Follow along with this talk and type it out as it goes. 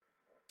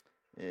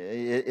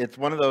It's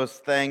one of those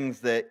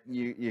things that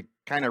you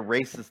kind of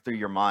races through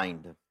your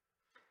mind.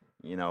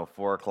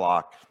 4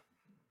 o'clock.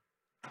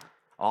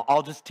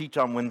 I'll just teach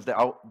on Wednesday.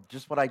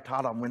 Just what I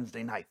taught on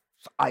Wednesday night.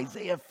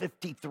 Isaiah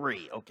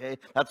 53. Okay,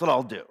 that's what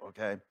I'll do.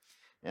 Okay.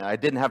 And I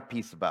didn't have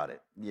peace about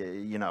it.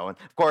 And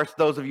of course,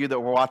 those of you that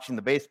were watching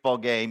the baseball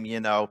game, you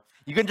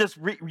can just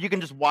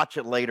watch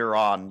it later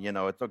on.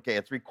 It's okay.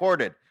 It's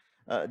recorded.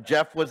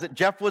 Jeff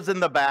was in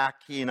the back.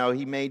 He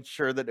made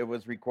sure that it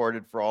was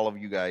recorded for all of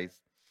you guys.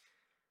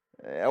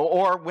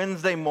 Or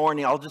Wednesday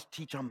morning, I'll just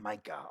teach on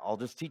Micah. I'll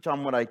just teach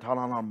on what I taught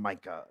on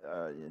Micah.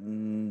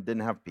 Didn't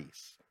have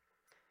peace.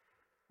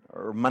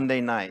 Or Monday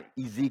night,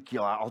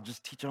 Ezekiel. I'll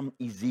just teach on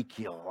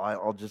Ezekiel.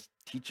 I'll just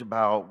teach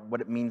about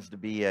what it means to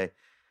be a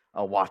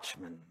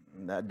watchman.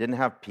 That didn't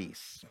have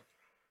peace.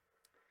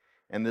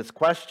 And this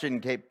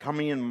question kept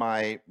coming in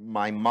my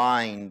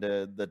mind,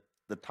 the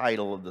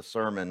title of the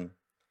sermon.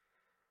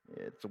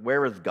 It's,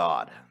 where is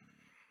God?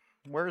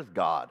 Where is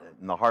God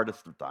in the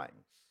hardest of times?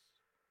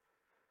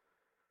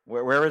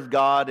 Where is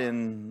God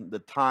in the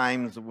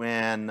times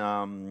when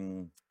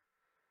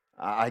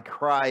I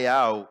cry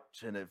out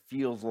and it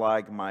feels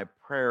like my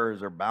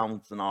prayers are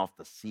bouncing off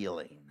the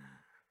ceiling?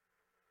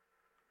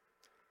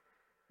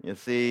 You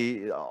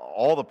see,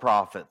 all the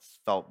prophets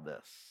felt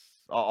this.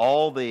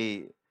 All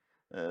the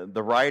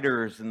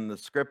writers in the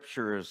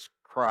scriptures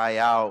cry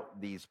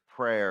out these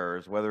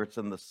prayers, whether it's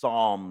in the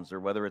Psalms or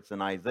whether it's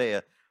in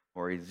Isaiah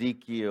or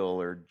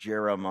Ezekiel or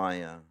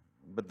Jeremiah.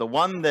 But the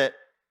one that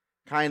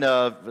kind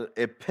of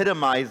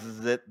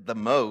epitomizes it the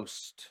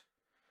most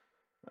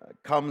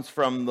comes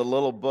from the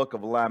little book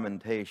of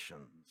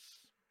Lamentations.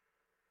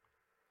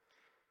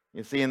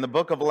 You see, in the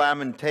book of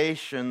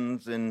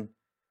Lamentations, in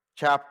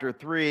chapter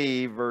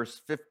 3,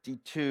 verse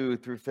 52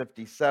 through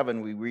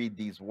 57, we read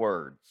these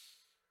words.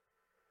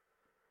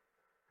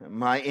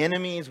 My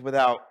enemies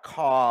without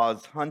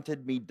cause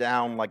hunted me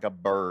down like a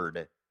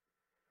bird.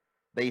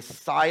 They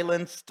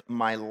silenced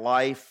my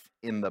life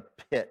in the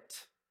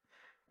pit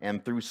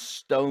and threw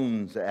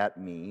stones at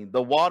me.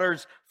 The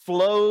waters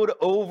flowed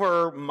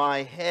over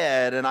my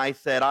head, and I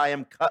said, I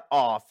am cut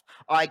off.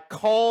 I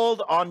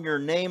called on your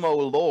name, O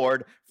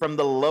Lord, from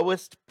the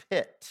lowest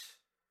pit.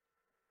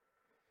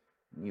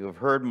 You have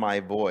heard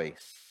my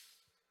voice.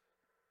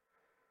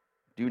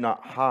 Do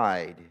not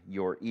hide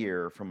your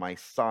ear from my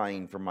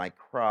sighing, from my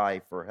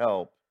cry for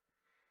help.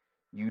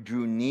 You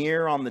drew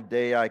near on the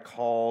day I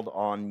called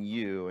on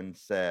you and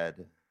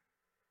said,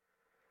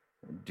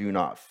 do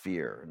not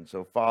fear. And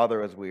so,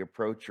 Father, as we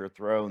approach your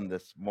throne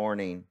this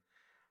morning,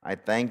 I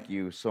thank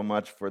you so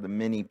much for the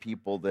many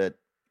people that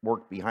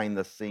work behind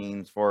the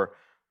scenes, for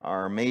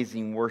our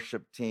amazing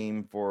worship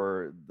team,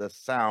 for the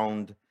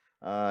sound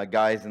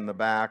guys in the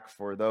back,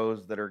 for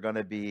those that are going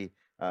to be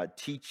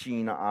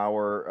teaching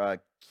our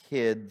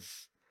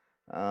kids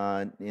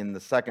in the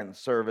second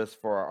service,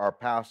 for our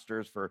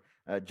pastors, for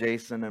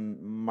Jason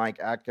and Mike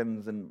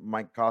Atkins and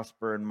Mike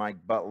Cosper and Mike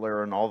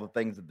Butler, and all the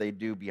things that they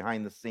do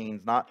behind the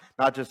scenes, not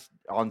just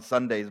on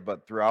Sundays,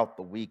 but throughout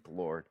the week,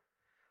 Lord.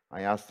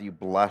 I ask that you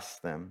bless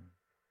them.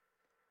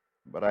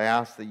 But I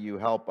ask that you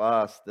help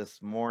us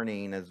this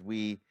morning as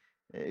we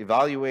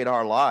evaluate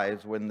our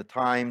lives when the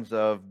times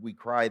of we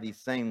cry these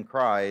same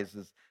cries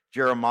as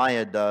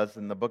Jeremiah does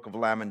in the book of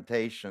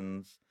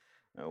Lamentations.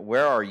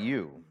 Where are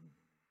you?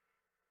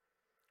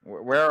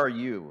 Where are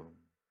you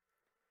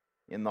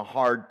in the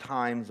hard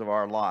times of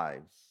our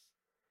lives?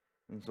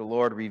 And so,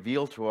 Lord,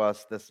 reveal to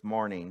us this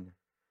morning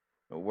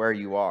where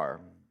you are.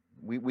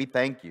 We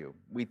thank you.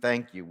 We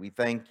thank you. We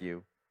thank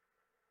you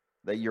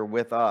that you're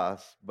with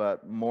us,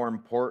 but more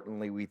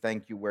importantly, we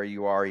thank you where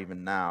you are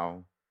even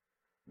now.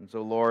 And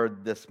so,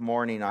 Lord, this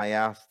morning I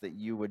ask that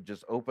you would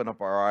just open up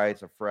our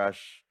eyes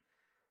afresh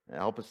and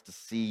help us to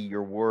see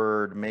your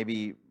word,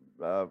 maybe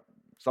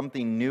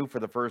something new for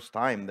the first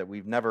time that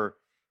we've never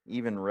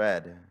even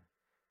read,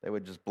 that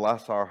would just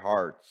bless our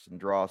hearts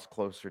and draw us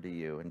closer to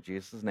you. In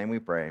Jesus' name we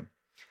pray.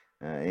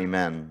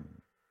 Amen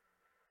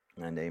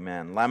and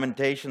amen.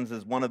 Lamentations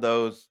is one of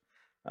those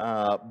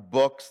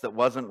books that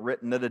wasn't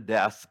written at a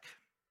desk.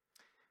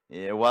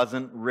 It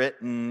wasn't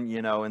written,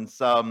 in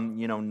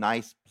some,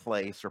 nice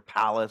place or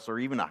palace or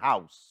even a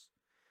house.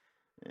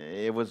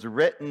 It was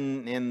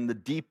written in the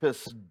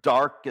deepest,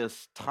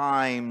 darkest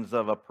times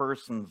of a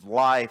person's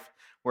life,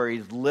 where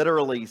he's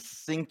literally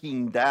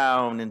sinking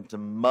down into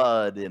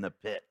mud in a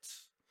pit.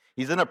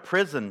 He's in a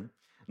prison,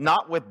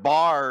 not with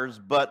bars,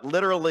 but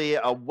literally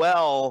a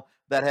well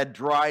that had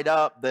dried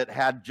up, that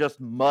had just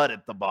mud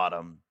at the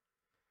bottom.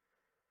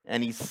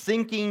 And he's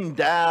sinking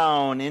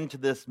down into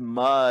this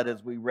mud,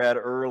 as we read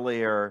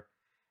earlier,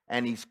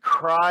 and he's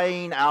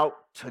crying out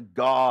to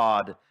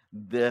God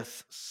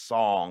this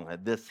song,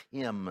 this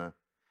hymn,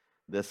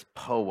 this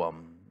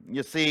poem.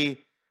 You see,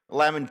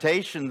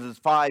 Lamentations is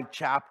 5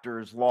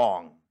 chapters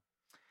long.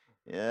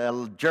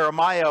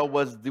 Jeremiah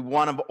was the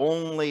one of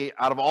only,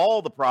 out of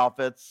all the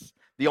prophets,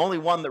 the only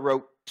one that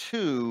wrote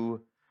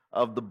 2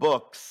 of the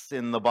books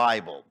in the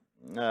Bible,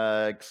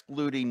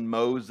 excluding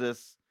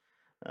Moses.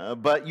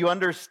 But you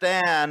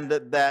understand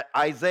that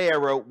Isaiah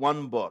wrote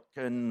one book,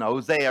 and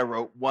Hosea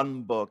wrote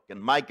one book,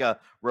 and Micah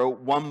wrote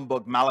one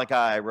book,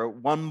 Malachi wrote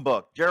one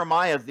book.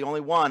 Jeremiah is the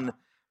only one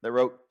that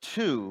wrote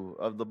two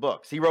of the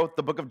books. He wrote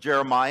the book of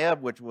Jeremiah,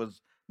 which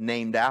was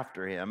named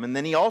after him, and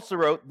then he also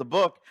wrote the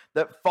book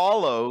that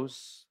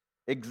follows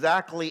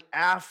exactly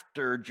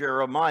after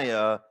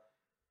Jeremiah,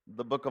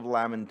 the book of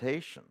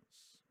Lamentations.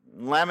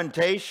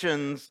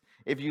 Lamentations,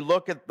 if you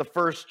look at the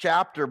first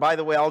chapter, by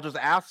the way, I'll just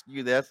ask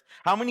you this.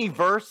 How many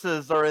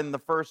verses are in the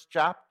first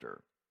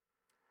chapter?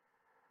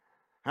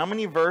 How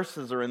many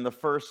verses are in the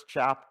first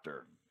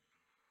chapter?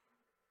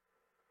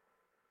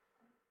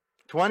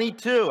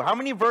 22. How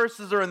many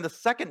verses are in the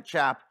second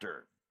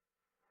chapter?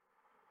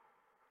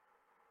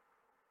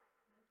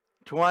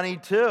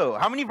 22.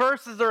 How many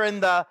verses are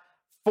in the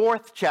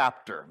fourth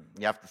chapter?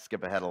 You have to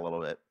skip ahead a little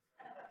bit.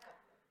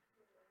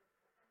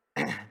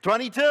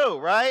 22,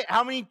 right?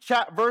 How many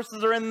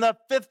verses are in the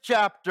fifth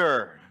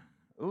chapter?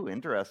 Ooh,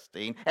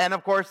 interesting. And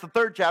of course, the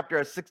third chapter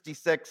has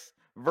 66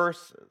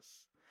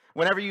 verses.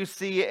 Whenever you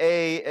see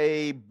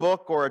a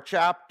book or a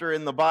chapter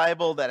in the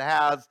Bible that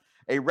has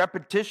a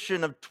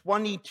repetition of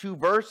 22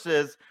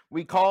 verses,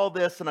 we call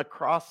this an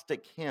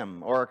acrostic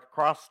hymn or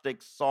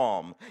acrostic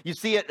psalm. You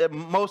see it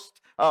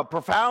most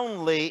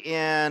profoundly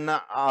in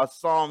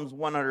Psalms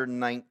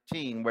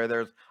 119, where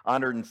there's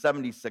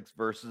 176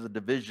 verses, a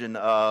division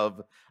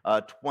of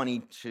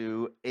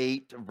 22,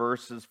 8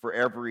 verses for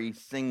every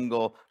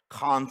single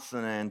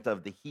consonant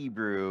of the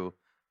Hebrew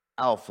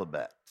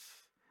alphabet.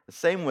 The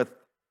same with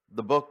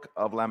the book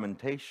of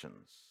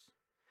Lamentations.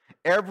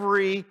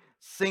 Every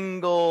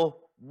single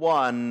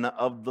one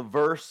of the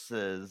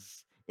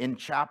verses in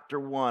chapter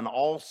 1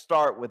 all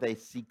start with a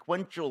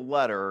sequential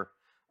letter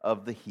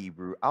of the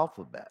Hebrew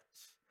alphabet.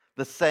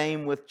 The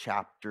same with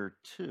chapter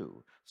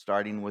 2,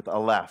 starting with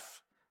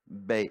Aleph,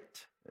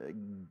 Beit,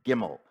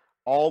 Gimel,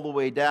 all the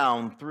way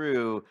down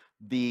through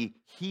the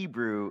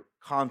Hebrew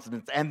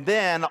consonants. And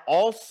then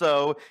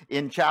also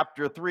in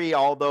chapter 3,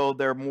 although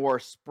they're more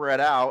spread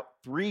out,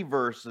 3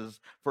 verses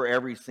for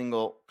every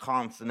single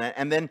consonant.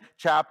 And then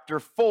chapter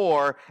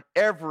 4,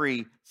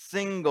 every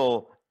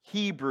single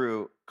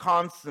Hebrew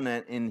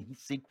consonant in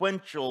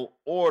sequential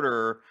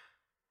order,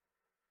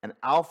 an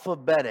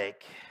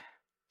alphabetic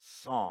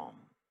psalm,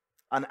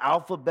 an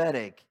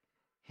alphabetic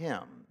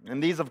hymn.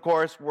 And these, of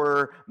course,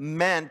 were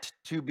meant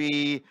to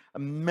be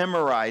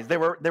memorized. They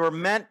were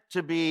meant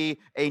to be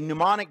a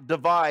mnemonic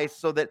device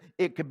so that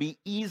it could be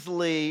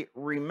easily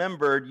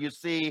remembered. You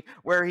see,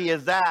 where he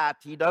is at,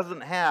 he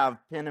doesn't have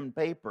pen and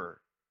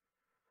paper.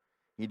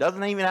 He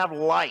doesn't even have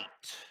light.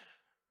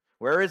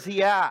 Where is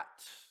he at?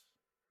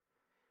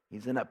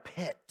 He's in a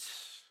pit,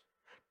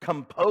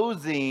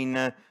 composing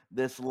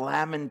this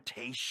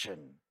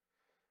lamentation.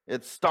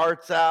 It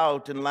starts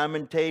out in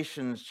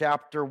Lamentations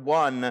chapter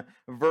 1,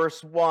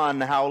 verse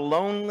 1. How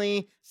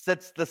lonely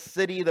sits the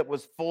city that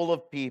was full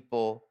of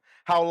people.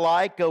 How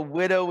like a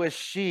widow is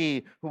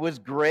she who was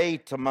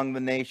great among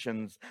the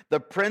nations. The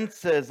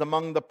princess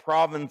among the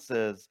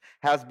provinces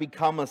has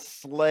become a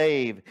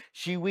slave.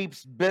 She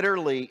weeps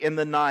bitterly in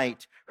the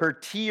night. Her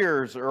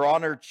tears are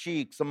on her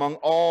cheeks. Among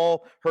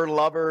all her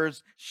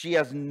lovers, she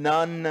has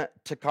none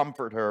to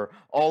comfort her.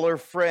 All her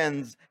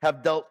friends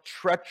have dealt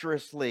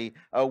treacherously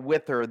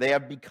with her. They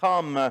have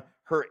become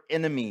her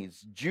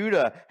enemies.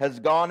 Judah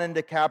has gone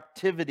into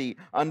captivity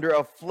under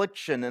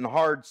affliction and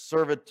hard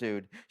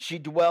servitude. She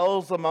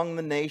dwells among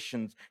the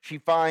nations. She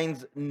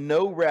finds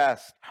no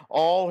rest.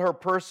 All her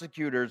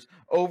persecutors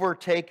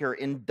overtake her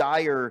in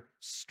dire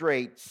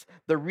straits.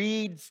 The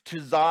roads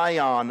to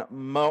Zion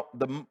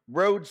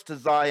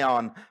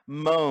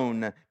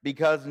moan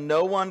because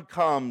no one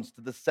comes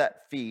to the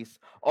set feast.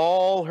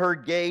 All her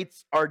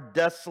gates are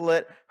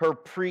desolate. Her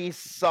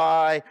priests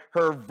sigh.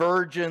 Her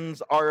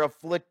virgins are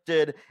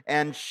afflicted,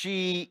 and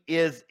she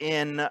is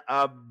in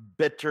a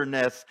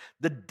bitterness.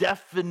 The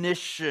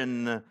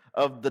definition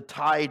of the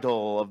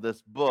title of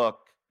this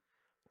book,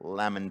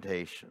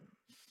 Lamentations.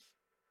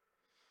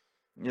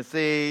 You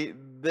see,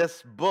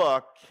 this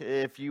book,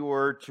 if you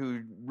were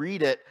to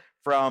read it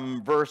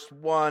from verse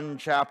 1,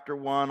 chapter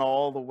 1,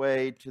 all the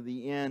way to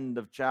the end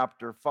of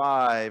chapter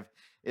 5,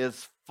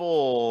 is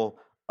full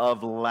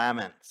of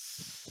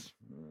laments.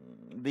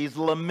 These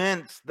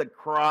laments that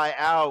cry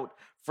out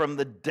from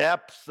the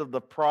depths of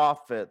the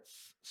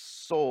prophet's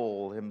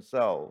soul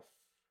himself.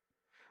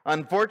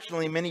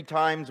 Unfortunately, many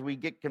times we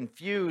get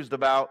confused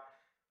about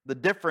the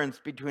difference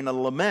between a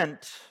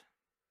lament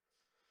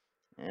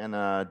and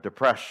a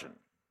depression.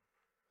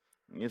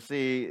 You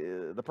see,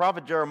 the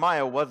prophet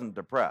Jeremiah wasn't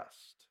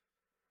depressed.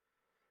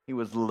 He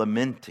was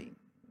lamenting.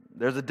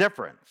 There's a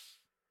difference.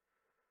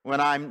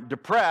 When I'm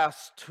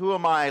depressed, who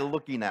am I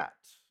looking at?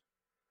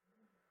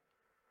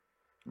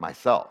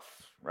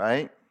 Myself,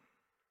 right?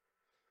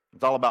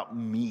 It's all about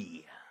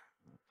me.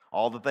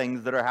 All the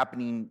things that are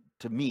happening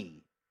to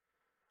me.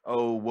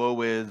 Oh,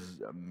 woe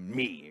is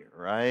me,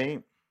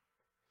 right?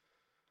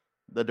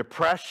 The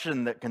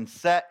depression that can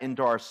set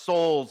into our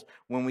souls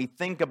when we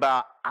think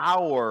about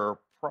our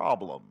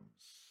problems.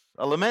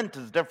 A lament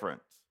is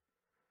different.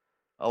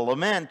 A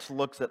lament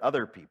looks at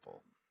other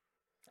people.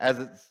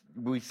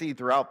 We see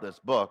throughout this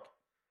book,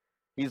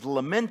 he's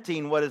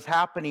lamenting what is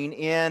happening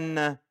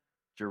in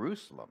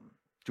Jerusalem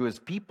to his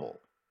people,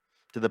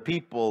 to the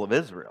people of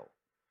Israel.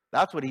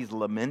 That's what he's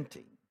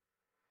lamenting.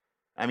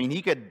 I mean,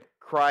 he could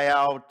cry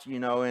out,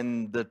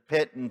 in the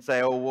pit and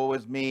say, "Oh, woe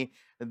is me.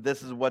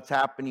 This is what's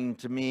happening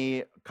to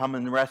me. Come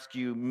and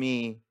rescue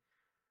me."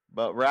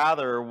 But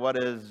rather, what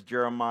is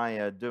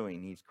Jeremiah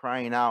doing? He's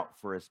crying out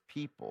for his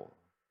people,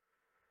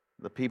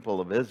 the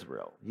people of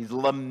Israel. He's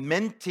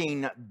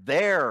lamenting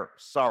their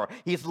sorrow.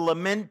 He's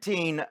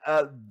lamenting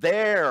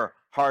their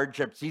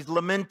hardships. He's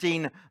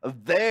lamenting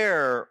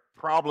their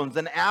problems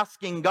and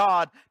asking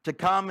God to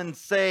come and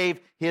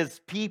save his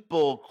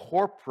people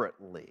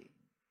corporately.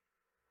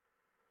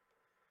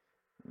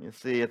 You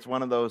see, it's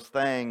one of those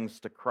things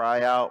to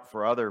cry out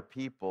for other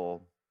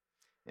people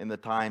in the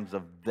times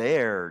of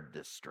their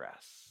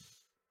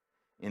distress,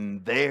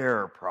 in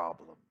their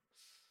problems.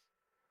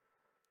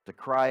 To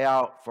cry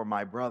out for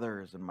my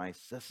brothers and my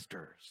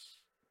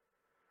sisters,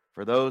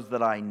 for those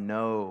that I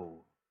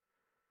know,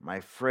 my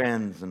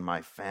friends and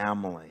my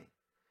family,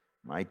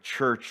 my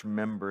church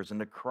members, and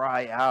to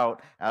cry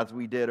out, as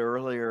we did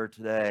earlier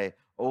today,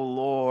 "Oh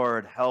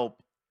Lord,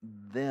 help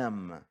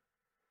them."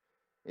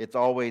 It's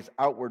always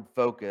outward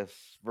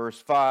focus.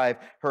 Verse 5,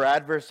 her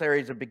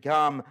adversaries have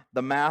become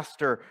the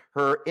master.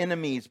 Her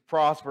enemies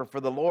prosper, for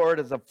the Lord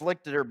has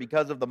afflicted her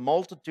because of the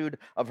multitude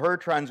of her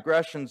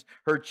transgressions.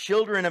 Her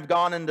children have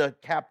gone into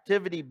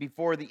captivity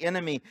before the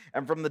enemy,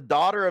 and from the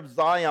daughter of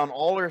Zion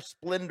all her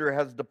splendor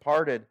has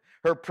departed.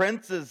 Her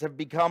princes have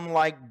become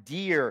like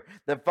deer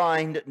that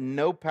find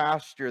no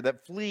pasture,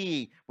 that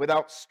flee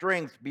without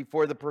strength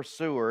before the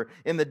pursuer.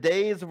 In the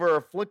days of her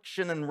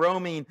affliction and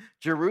roaming,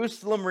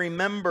 Jerusalem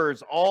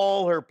remembers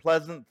all her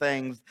pleasant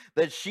things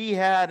that she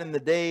had in the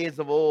days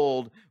of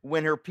old,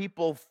 when her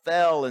people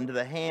fell into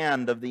the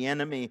hand of the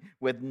enemy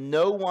with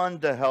no one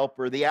to help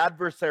her. The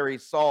adversary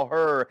saw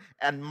her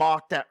and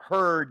mocked at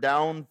her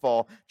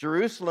downfall.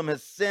 Jerusalem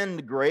has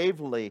sinned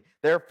gravely,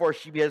 therefore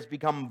she has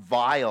become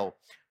vile.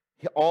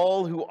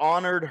 All who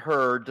honored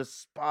her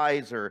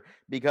despise her,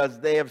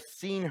 because they have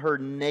seen her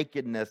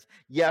nakedness.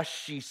 Yes,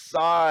 she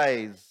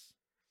sighs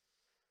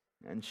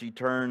and she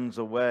turns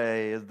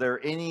away. Is there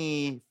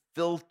any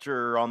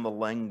filter on the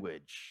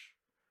language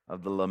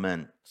of the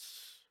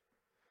laments?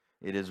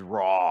 It is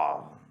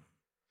raw.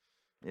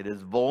 It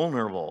is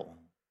vulnerable.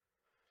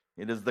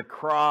 It is the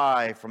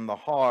cry from the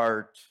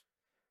heart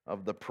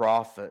of the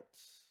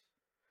prophets.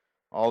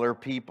 All her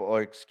people,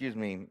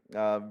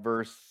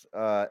 verse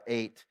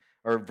 8.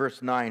 Or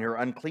verse 9, her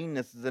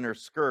uncleanness is in her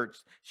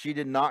skirts. She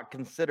did not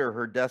consider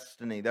her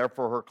destiny.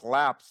 Therefore, her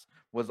collapse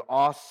was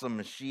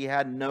awesome. She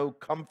had no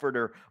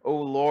comforter. O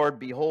Lord,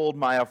 behold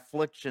my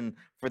affliction,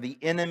 for the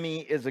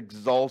enemy is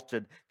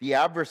exalted. The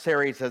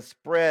adversary has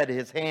spread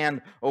his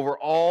hand over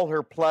all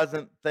her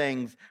pleasant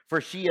things,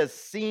 for she has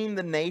seen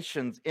the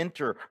nations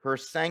enter her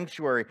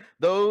sanctuary,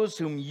 those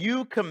whom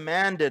you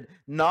commanded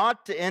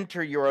not to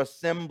enter your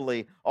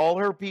assembly. All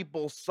her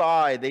people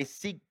sigh. They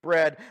seek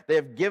bread. They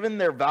have given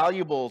their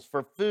valuables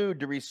for food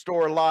to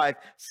restore life.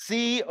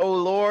 See, O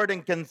Lord,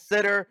 and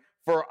consider,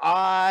 for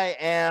I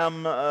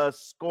am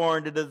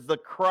scorned. It is the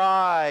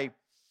cry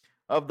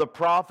of the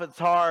prophet's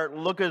heart.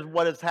 Look at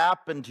what has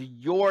happened to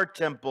your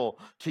temple,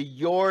 to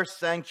your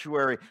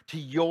sanctuary, to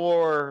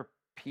your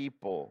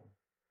people.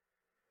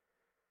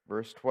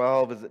 Verse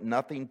 12, is it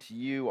nothing to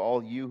you,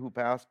 all you who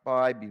pass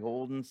by?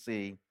 Behold and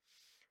see.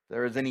 If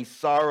there is any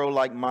sorrow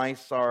like my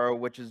sorrow,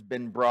 which has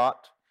been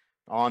brought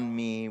on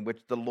me,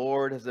 which the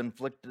Lord has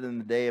inflicted in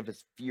the day of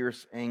his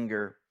fierce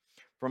anger.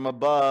 From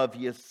above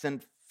he has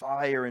sent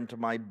fire into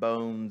my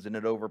bones, and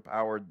it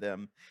overpowered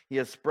them. He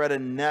has spread a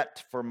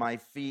net for my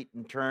feet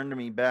and turned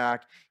me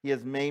back. He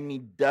has made me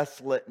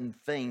desolate and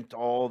faint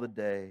all the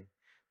day.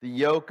 The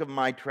yoke of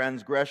my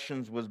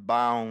transgressions was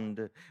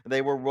bound.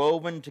 They were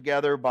woven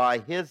together by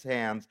his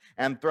hands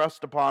and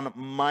thrust upon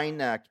my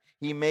neck.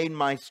 He made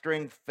my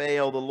strength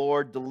fail. The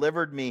Lord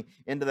delivered me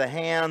into the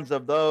hands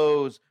of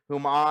those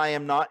whom I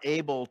am not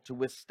able to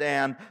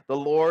withstand. The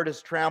Lord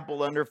has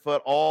trampled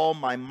underfoot all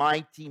my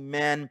mighty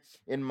men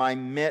in my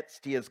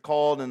midst. He has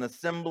called an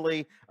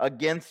assembly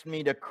against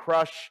me to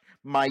crush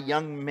my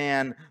young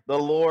men. The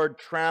Lord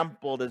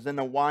trampled as in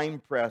a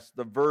winepress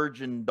the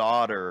virgin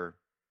daughter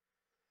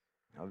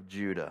of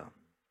Judah.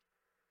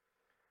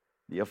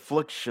 The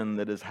affliction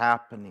that is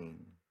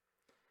happening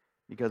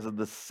because of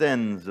the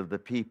sins of the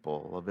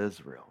people of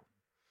Israel.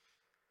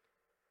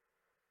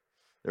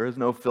 There is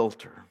no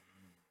filter.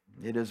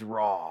 It is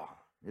raw.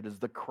 It is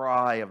the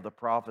cry of the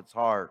prophet's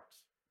heart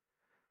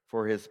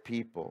for his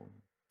people.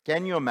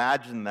 Can you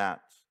imagine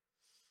that?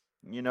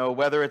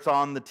 Whether it's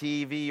on the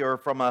TV or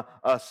from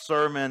a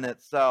sermon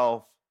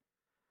itself,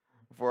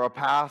 for a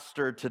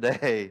pastor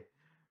today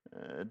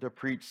to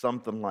preach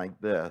something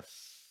like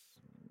this.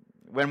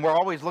 When we're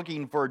always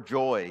looking for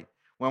joy,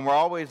 when we're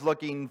always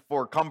looking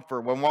for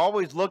comfort, when we're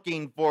always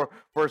looking for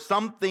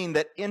something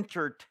that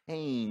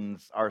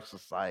entertains our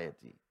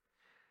society.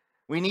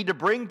 We need to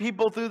bring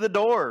people through the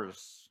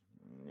doors.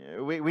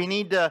 We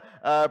need to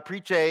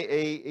preach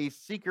a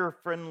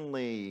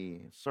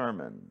seeker-friendly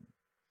sermon.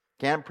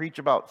 Can't preach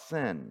about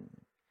sin.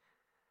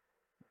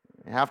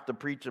 You have to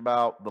preach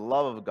about the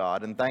love of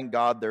God, and thank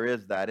God there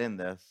is that in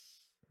this.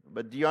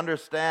 But do you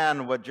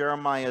understand what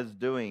Jeremiah is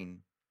doing?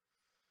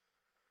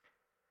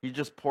 He's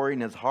just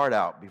pouring his heart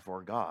out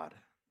before God.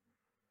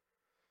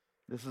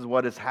 This is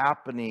what is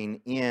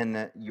happening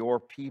in your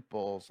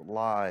people's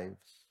lives.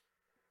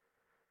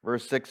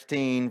 Verse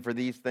 16, for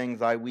these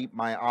things I weep,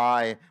 my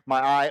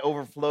eye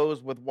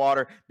overflows with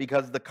water,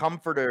 because the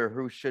Comforter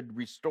who should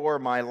restore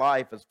my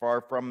life is far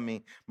from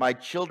me. My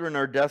children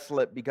are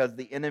desolate because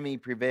the enemy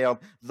prevailed.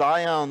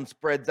 Zion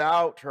spreads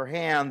out her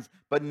hands,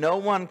 but no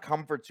one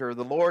comforts her.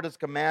 The Lord has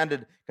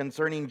commanded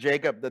concerning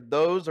Jacob that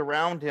those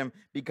around him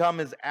become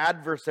his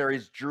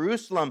adversaries.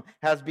 Jerusalem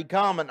has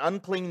become an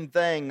unclean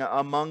thing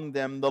among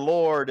them. The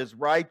Lord is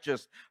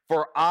righteous,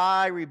 for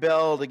I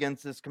rebelled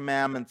against his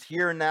commandments.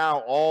 Hear now,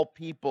 all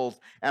peoples,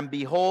 and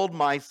behold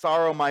my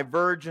sorrow. My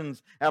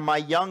virgins and my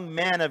young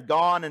men have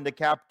gone into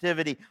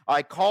captivity.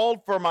 I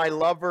called for my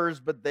lovers,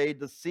 but they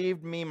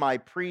deceived me. My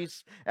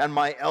priests and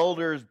my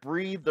elders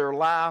breathed their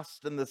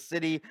last in the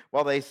city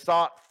while they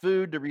sought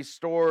food to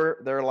restore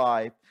their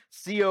life.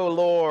 See, O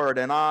Lord,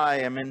 and I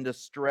am in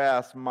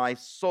distress. My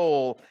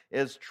soul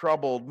is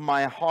troubled.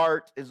 My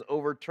heart is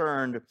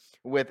overturned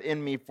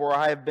within me, for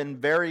I have been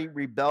very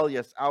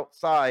rebellious.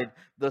 Outside,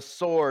 the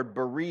sword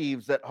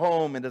bereaves. At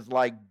home, it is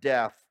like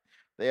death.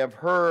 They have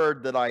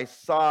heard that I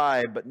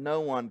sigh, but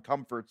no one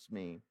comforts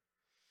me.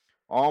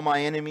 All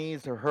my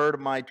enemies have heard of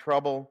my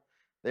trouble.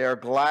 They are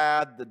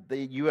glad that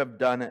you have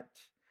done it.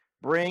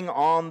 Bring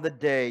on the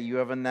day you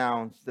have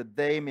announced, that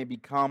they may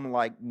become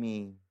like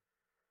me.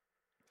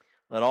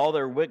 Let all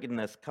their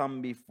wickedness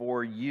come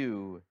before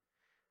you,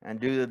 and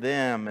do to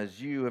them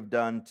as you have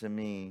done to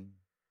me.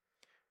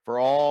 For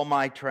all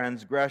my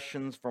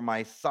transgressions, for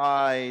my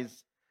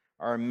sighs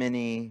are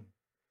many,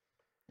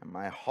 and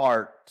my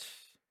heart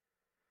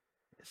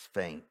is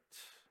faint.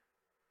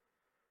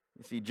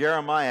 You see,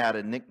 Jeremiah had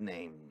a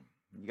nickname.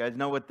 You guys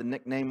know what the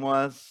nickname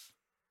was?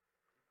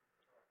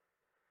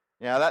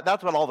 Yeah,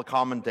 that's what all the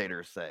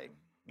commentators say.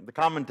 The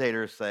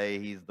commentators say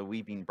he's the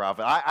weeping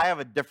prophet. I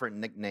have a different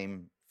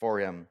nickname for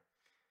him.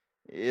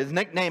 His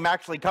nickname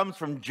actually comes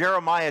from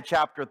Jeremiah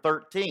chapter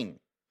 13.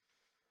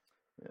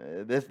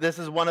 This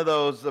is one of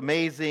those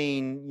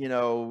amazing,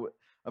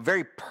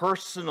 very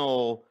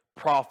personal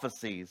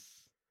prophecies.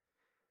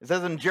 It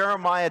says in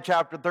Jeremiah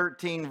chapter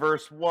 13,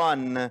 verse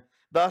 1,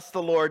 thus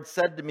the Lord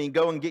said to me,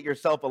 go and get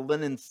yourself a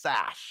linen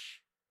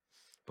sash,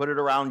 put it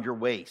around your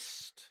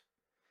waist,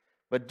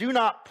 but do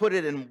not put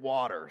it in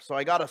water. So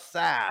I got a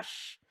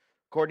sash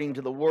according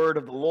to the word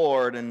of the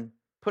Lord and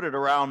put it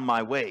around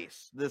my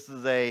waist. This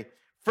is a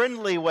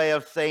friendly way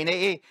of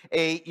saying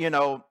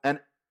an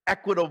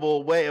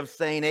equitable way of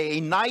saying,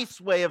 a nice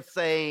way of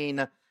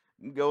saying,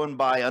 go and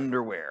buy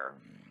underwear.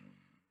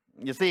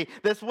 You see,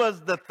 this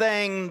was the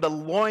thing, the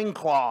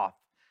loincloth.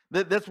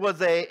 This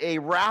was a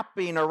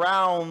wrapping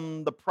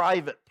around the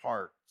private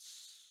parts.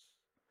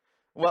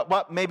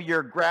 What maybe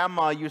your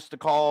grandma used to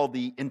call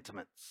the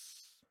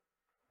intimates.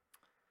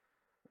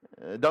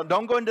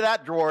 Don't go into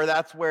that drawer.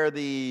 That's where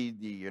the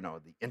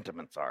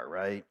intimates are,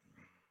 right?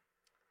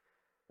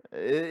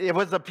 It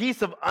was a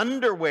piece of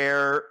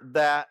underwear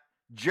that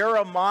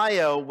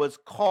Jeremiah was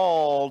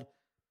called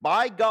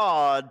by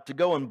God to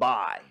go and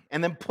buy,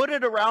 and then put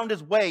it around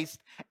his waist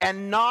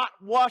and not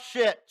wash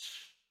it.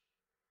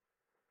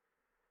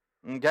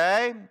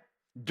 Okay?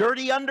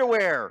 Dirty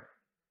underwear.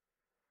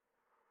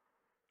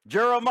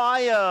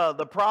 Jeremiah,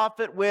 the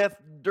prophet with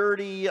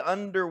dirty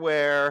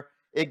underwear.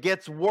 It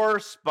gets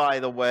worse, by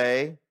the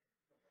way.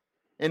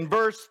 In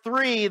verse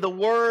 3, the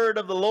word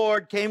of the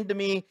Lord came to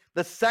me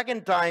the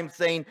second time,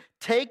 saying,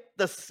 take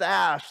the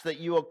sash that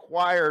you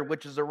acquired,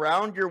 which is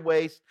around your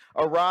waist,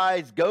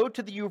 arise, go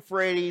to the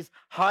Euphrates,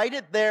 hide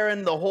it there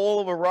in the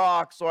hole of a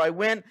rock. So I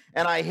went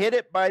and I hid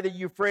it by the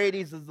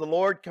Euphrates as the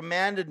Lord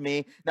commanded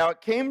me. Now it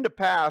came to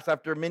pass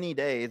after many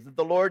days that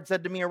the Lord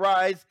said to me,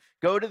 arise,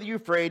 go to the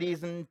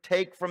Euphrates and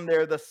take from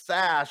there the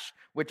sash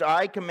which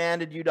I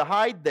commanded you to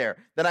hide there.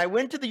 Then I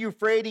went to the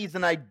Euphrates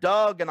and I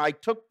dug and I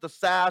took the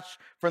sash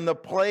from the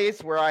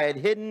place where I had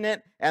hidden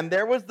it, and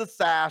there was the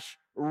sash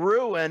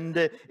ruined.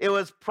 It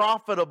was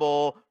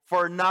profitable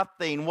for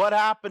nothing. What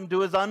happened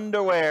to his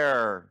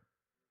underwear?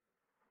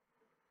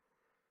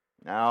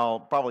 Now,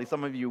 probably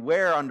some of you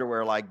wear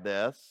underwear like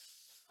this.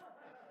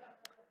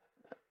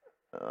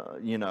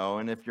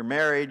 And if you're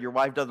married, your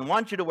wife doesn't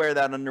want you to wear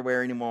that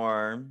underwear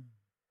anymore.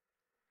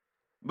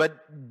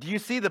 But do you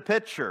see the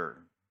picture?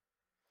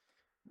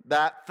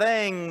 That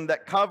thing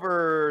that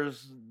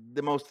covers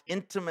the most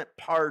intimate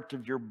part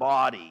of your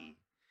body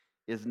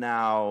is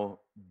now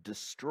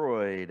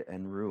destroyed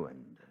and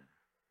ruined.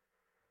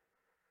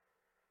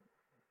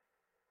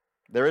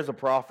 There is a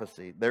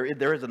prophecy.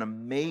 There is an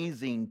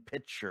amazing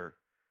picture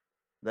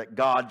that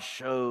God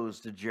shows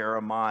to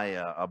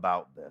Jeremiah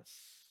about this.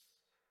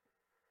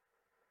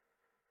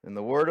 And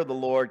the word of the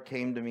Lord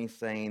came to me,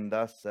 saying,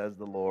 thus says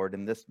the Lord,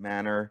 in this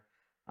manner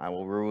I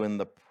will ruin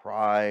the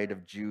pride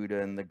of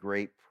Judah and the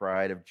great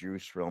pride of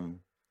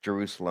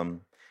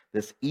Jerusalem.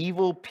 This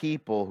evil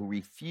people who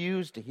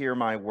refuse to hear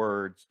my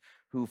words,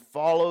 who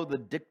follow the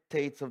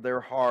dictates of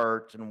their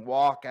heart and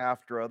walk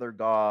after other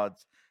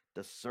gods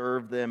to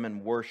serve them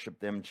and worship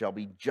them, shall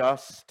be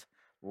just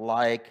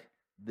like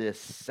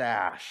this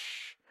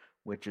sash,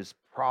 which is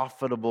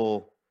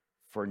profitable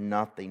for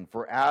nothing.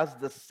 For as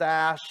the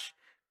sash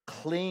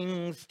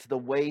clings to the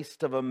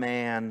waist of a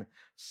man,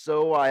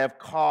 so I have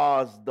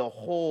caused the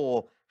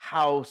whole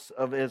house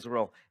of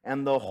Israel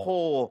and the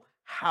whole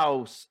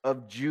house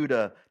of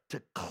Judah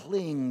to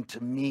cling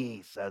to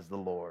me, says the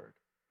Lord,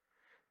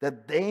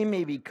 that they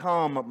may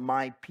become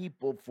my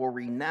people for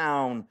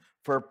renown,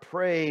 for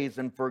praise,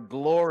 and for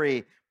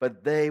glory,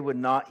 but they would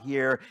not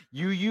hear.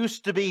 You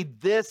used to be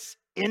this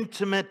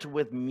intimate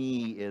with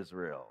me,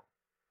 Israel.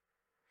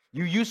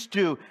 You used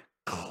to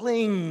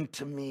cling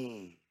to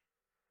me.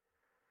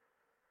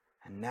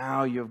 And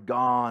now you've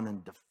gone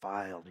and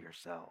defiled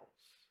yourselves.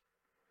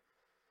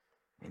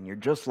 And you're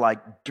just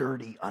like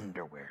dirty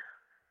underwear.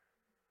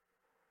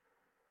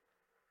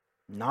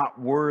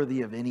 Not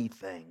worthy of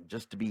anything,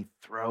 just to be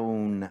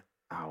thrown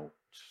out.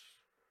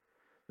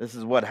 This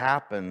is what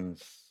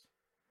happens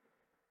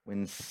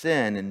when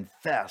sin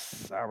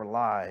infests our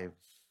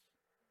lives.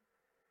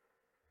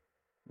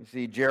 You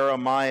see,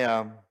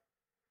 Jeremiah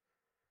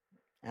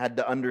had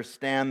to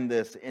understand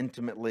this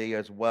intimately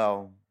as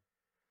well.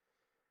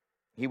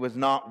 He was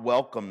not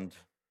welcomed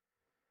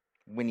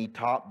when he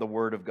taught the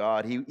word of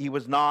God. He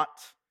was not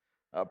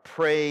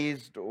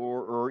praised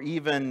or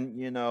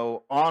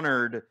even,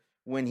 honored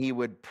when he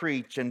would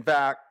preach. In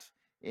fact,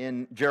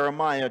 in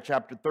Jeremiah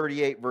chapter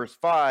 38, verse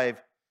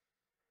 5,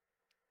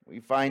 we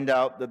find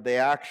out that they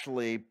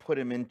actually put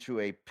him into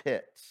a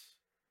pit.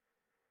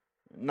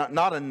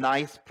 Not a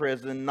nice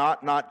prison,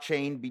 not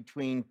chained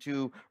between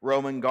two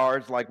Roman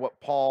guards like what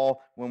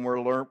Paul, when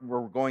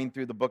we're going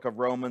through the book of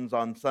Romans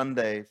on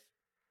Sundays,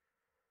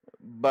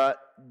 but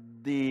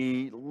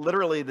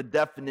literally the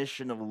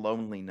definition of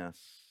loneliness,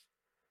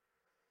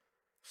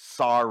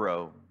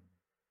 sorrow,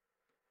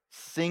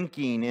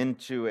 sinking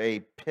into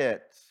a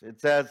pit. It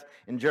says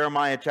in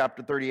Jeremiah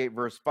chapter 38,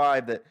 verse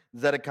 5, that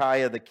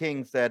Zedekiah the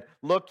king said,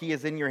 "Look, he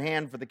is in your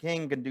hand, for the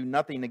king can do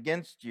nothing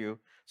against you."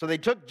 So they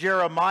took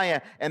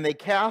Jeremiah and they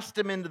cast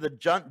him into the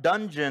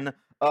dungeon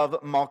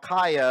of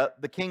Malchiah,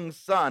 the king's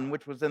son,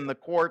 which was in the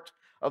court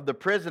of the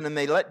prison, and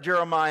they let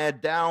Jeremiah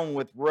down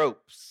with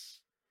ropes.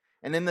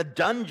 And in the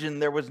dungeon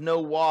there was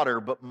no water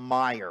but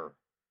mire.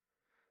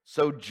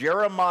 So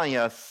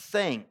Jeremiah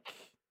sank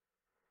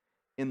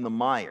in the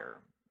mire.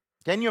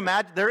 Can you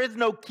imagine? There is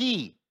no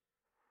key.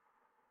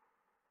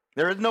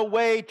 There is no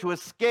way to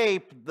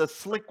escape the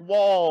slick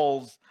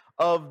walls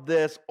of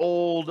this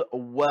old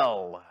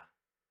well.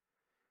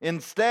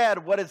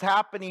 Instead, what is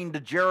happening to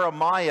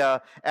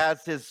Jeremiah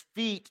as his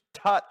feet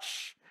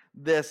touch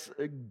this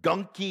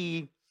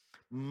gunky,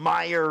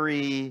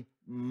 miry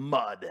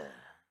mud?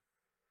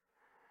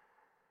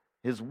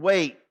 His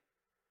weight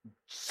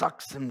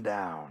sucks him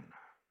down.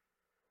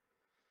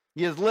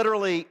 He is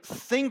literally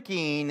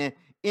sinking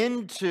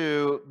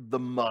into the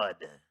mud.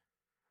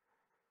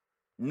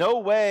 No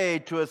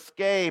way to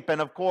escape.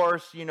 And of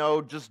course,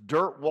 just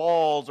dirt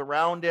walls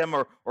around him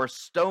or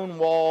stone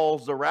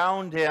walls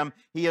around him.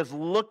 He is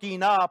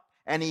looking up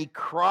and he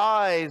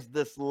cries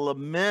this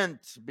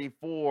lament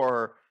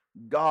before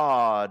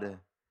God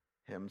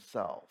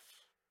himself.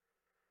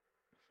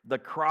 The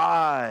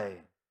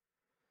cry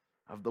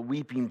of the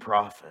weeping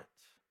prophet.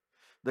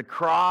 The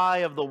cry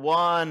of the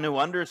one who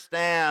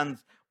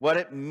understands what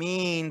it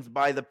means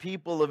by the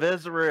people of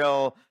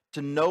Israel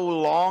to no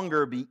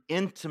longer be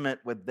intimate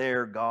with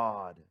their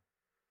God.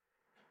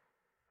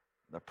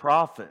 The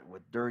prophet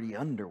with dirty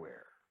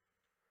underwear,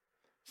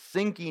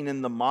 sinking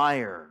in the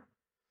mire,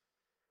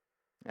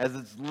 as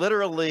it's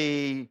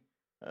literally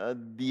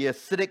the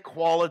acidic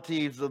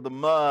qualities of the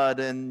mud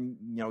and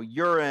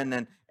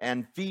urine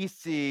and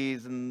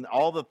feces and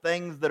all the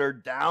things that are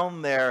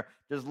down there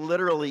just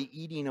literally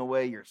eating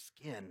away your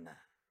skin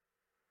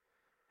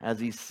as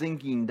he's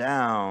sinking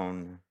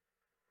down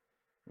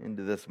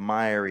into this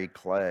miry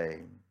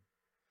clay.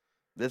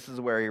 This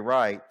is where he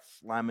writes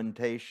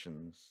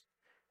Lamentations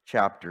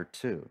chapter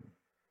 2.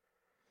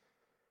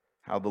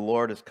 How the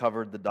Lord has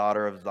covered the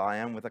daughter of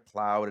Zion with a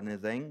cloud in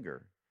his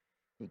anger.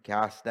 He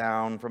cast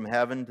down from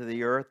heaven to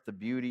the earth the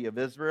beauty of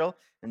Israel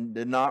and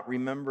did not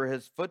remember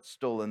his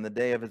footstool in the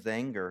day of his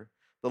anger.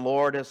 The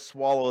Lord has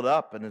swallowed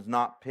up and has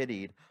not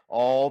pitied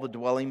all the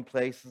dwelling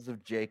places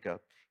of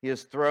Jacob. He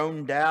has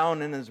thrown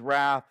down in his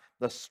wrath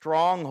the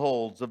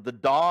strongholds of the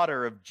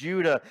daughter of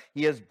Judah.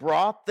 He has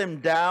brought them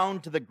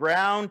down to the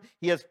ground.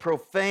 He has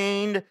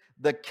profaned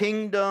the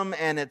kingdom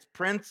and its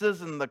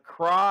princes. And the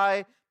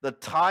cry, the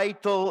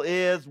title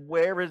is,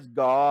 where is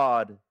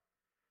God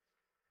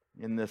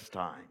in this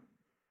time?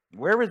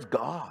 Where is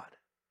God?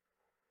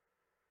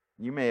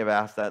 You may have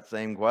asked that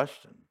same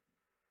question.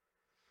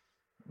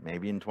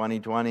 Maybe in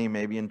 2020,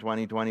 maybe in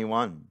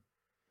 2021.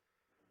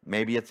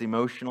 Maybe it's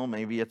emotional,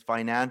 maybe it's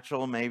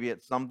financial, maybe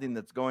it's something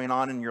that's going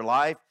on in your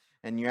life.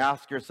 And you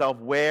ask yourself,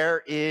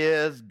 where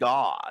is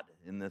God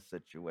in this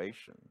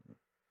situation?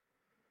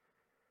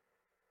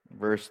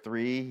 Verse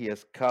 3, he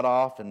has cut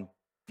off in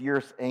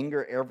fierce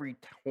anger every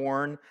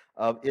horn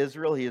of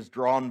Israel. He has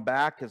drawn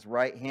back his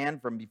right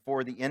hand from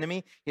before the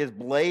enemy. He has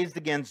blazed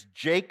against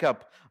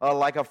Jacob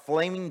like a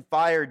flaming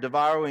fire,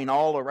 devouring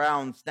all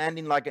around,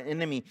 standing like an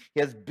enemy. He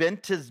has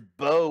bent his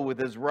bow with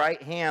his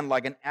right hand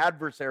like an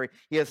adversary.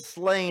 He has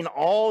slain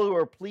all who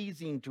are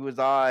pleasing to his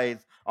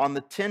eyes. On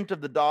the tent of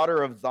the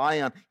daughter of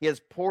Zion, he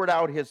has poured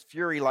out his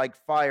fury like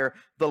fire.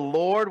 The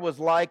Lord was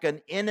like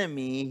an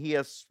enemy. He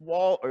has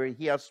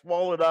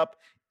swallowed up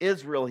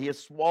Israel. He has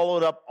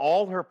swallowed up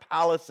all her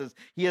palaces.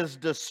 He has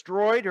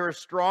destroyed her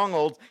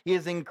strongholds. He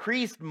has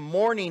increased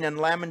mourning and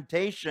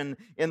lamentation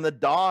in the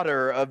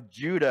daughter of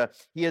Judah.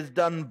 He has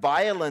done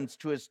violence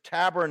to his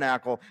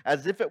tabernacle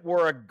as if it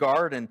were a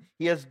garden.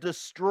 He has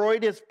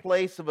destroyed his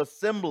place of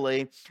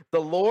assembly.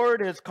 The Lord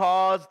has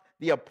caused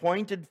the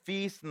appointed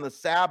feasts and the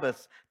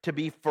Sabbaths to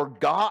be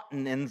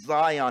forgotten in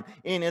Zion.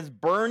 In his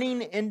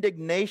burning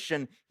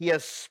indignation, he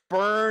has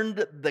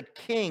spurned the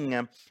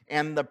king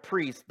and the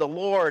priest. The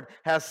Lord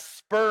has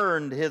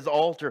spurned his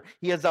altar.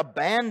 He has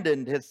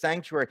abandoned his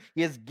sanctuary.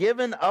 He has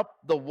given up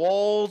the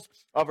walls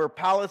of her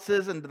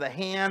palaces into the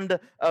hand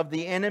of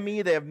the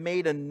enemy. They have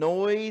made a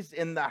noise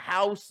in the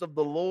house of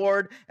the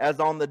Lord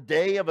as on the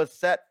day of a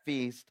set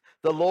feast.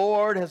 The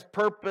Lord has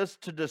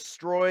purposed to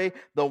destroy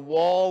the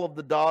wall of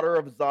the daughter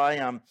of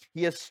Zion.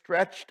 He has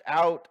stretched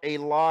out a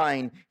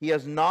line. He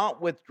has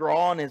not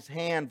withdrawn his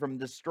hand from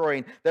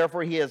destroying.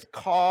 Therefore, he has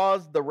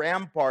caused the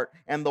rampart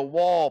and the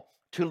wall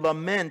to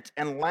lament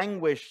and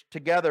languish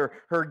together.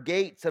 Her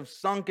gates have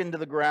sunk into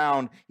the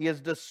ground. He has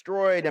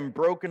destroyed and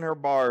broken her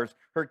bars.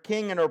 Her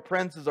king and her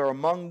princes are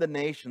among the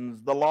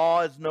nations. The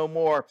law is no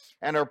more,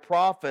 and her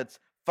prophets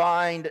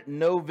find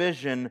no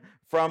vision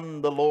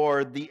from the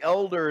Lord. The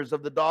elders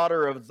of the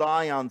daughter of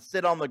Zion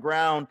sit on the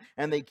ground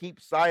and they keep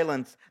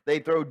silence. They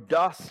throw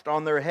dust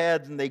on their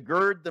heads and they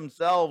gird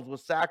themselves with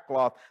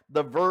sackcloth.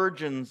 The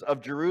virgins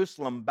of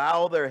Jerusalem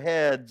bow their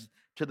heads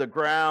to the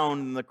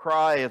ground, and the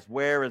cry is,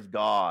 where is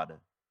God?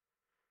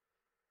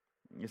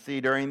 You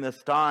see, during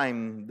this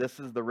time, this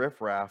is the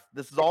riffraff.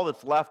 This is all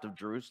that's left of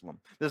Jerusalem.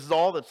 This is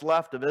all that's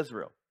left of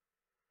Israel.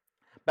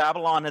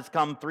 Babylon has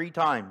come 3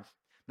 times.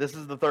 This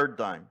is the 3rd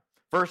time.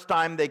 First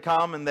time they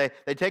come and they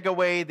take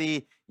away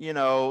the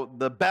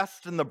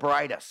best and the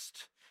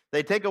brightest.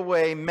 They take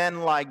away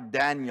men like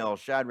Daniel,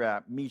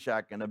 Shadrach,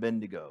 Meshach, and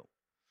Abednego.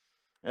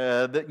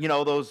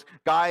 Those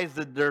guys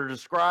that are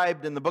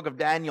described in the book of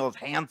Daniel as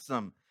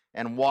handsome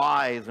and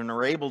wise and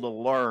are able to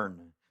learn.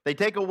 They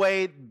take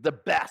away the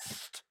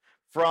best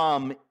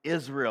from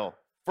Israel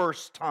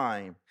first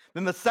time.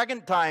 Then the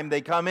second time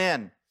they come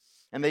in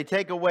and they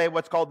take away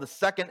what's called the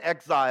second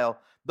exile.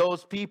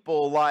 Those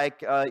people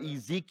like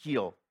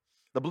Ezekiel,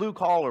 the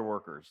blue-collar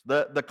workers,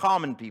 the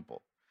common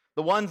people,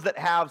 the ones that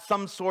have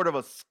some sort of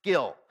a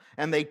skill,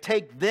 and they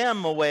take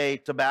them away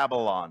to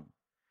Babylon.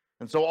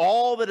 And so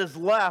all that is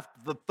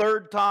left the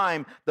 3rd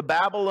time the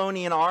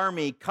Babylonian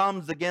army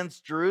comes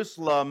against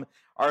Jerusalem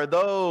are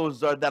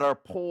those that are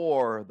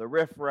poor, the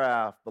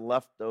riffraff, the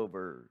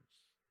leftovers,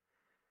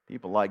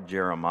 people like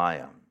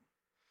Jeremiah.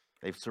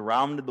 They've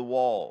surrounded the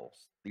walls,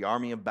 the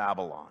army of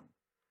Babylon,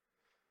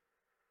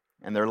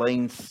 and they're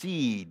laying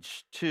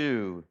siege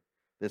to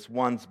this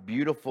once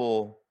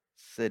beautiful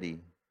city.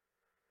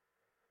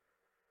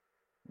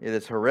 It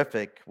is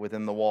horrific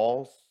within the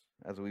walls,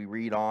 as we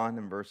read on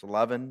in verse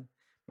 11.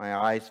 My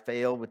eyes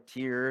fail with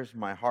tears,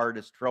 my heart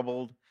is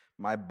troubled,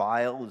 my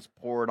bile is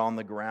poured on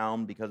the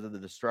ground because of the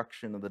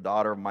destruction of the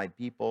daughter of my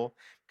people,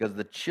 because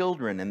the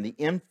children and the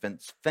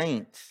infants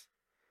faint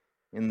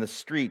in the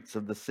streets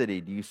of the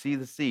city. Do you see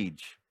the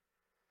siege?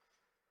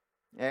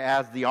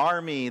 As the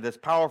army, this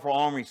powerful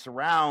army,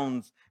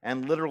 surrounds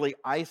and literally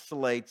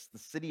isolates the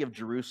city of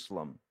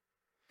Jerusalem.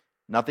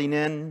 Nothing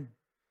in,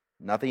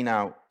 nothing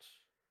out.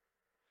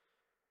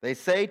 They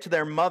say to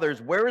their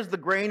mothers, where is the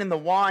grain and the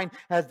wine?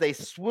 As they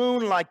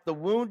swoon like the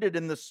wounded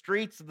in the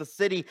streets of the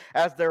city,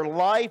 as their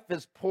life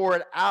is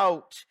poured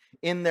out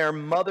in their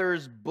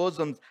mothers'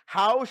 bosoms.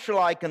 How shall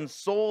I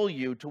console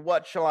you? To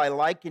what shall I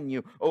liken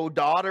you, O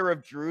daughter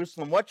of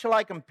Jerusalem? What shall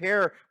I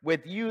compare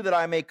with you that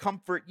I may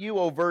comfort you,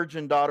 O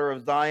virgin daughter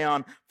of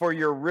Zion? For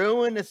your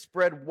ruin is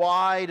spread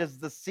wide as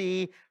the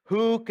sea.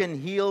 Who can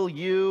heal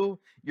you?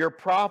 Your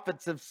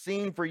prophets have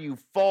seen for you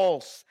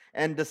false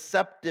and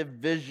deceptive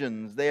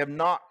visions. They have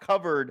not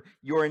covered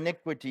your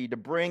iniquity to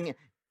bring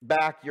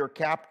back your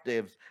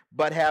captives,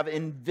 but have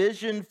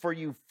envisioned for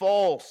you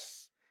false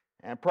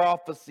and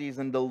prophecies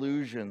and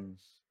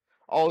delusions.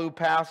 All who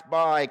pass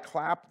by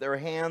clap their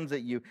hands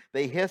at you.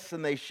 They hiss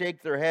and they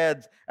shake their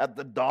heads at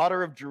the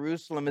daughter of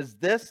Jerusalem. Is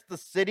this the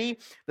city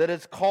that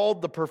is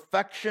called the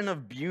perfection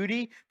of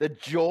beauty, the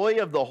joy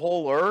of the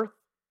whole earth?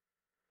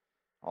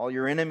 All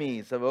your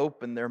enemies have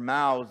opened their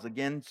mouths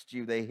against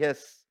you. They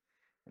hiss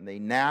and they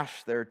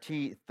gnash their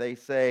teeth. They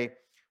say,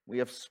 we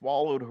have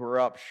swallowed her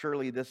up.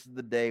 Surely this is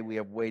the day we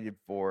have waited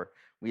for.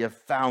 We have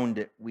found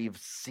it. We've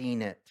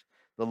seen it.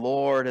 The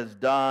Lord has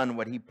done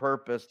what he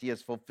purposed. He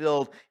has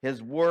fulfilled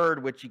his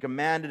word, which he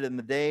commanded in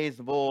the days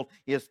of old.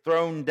 He has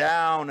thrown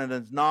down and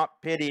has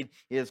not pitied.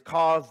 He has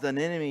caused an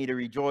enemy to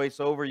rejoice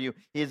over you.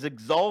 He has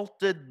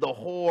exalted the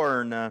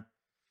horn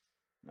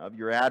of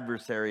your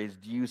adversaries.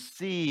 Do you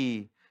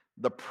see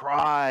the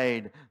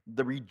pride,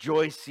 the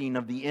rejoicing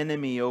of the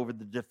enemy over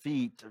the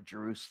defeat of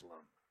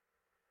Jerusalem?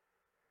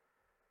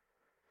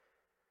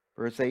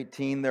 Verse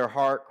 18, their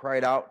heart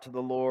cried out to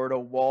the Lord, O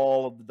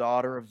wall of the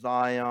daughter of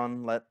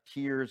Zion, let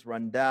tears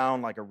run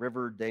down like a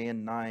river day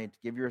and night.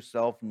 Give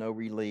yourself no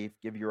relief,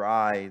 give your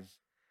eyes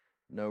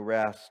no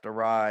rest.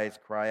 Arise,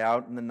 cry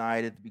out in the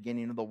night at the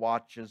beginning of the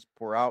watches.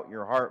 Pour out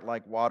your heart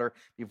like water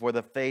before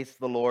the face of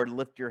the Lord.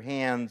 Lift your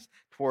hands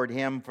toward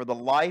him for the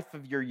life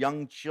of your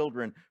young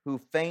children who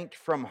faint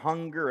from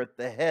hunger at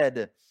the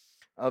head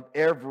of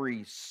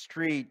every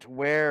street.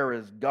 Where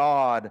is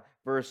God?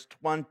 Verse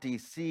 20,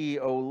 see,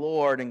 O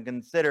Lord, and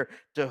consider,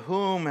 to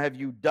whom have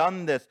you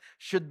done this?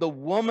 Should the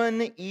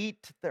woman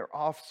eat their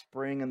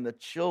offspring and the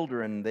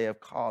children they have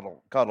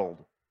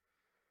cuddled?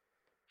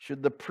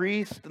 Should the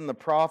priest and the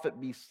prophet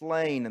be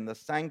slain in the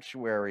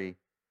sanctuary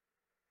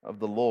of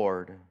the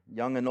Lord?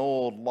 Young and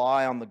old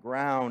lie on the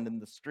ground in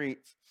the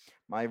streets.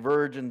 My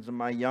virgins and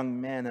my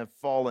young men have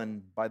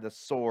fallen by the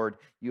sword.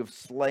 You have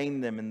slain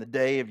them in the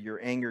day of your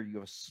anger. You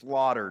have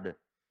slaughtered,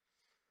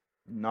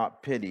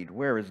 not pitied.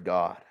 Where is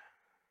God?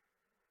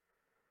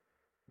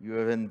 You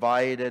have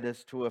invited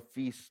us to a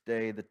feast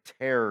day, the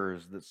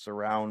terrors that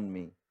surround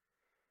me.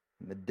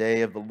 In the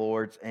day of the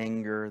Lord's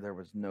anger, there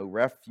was no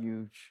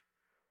refuge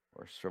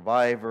or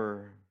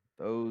survivor.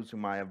 Those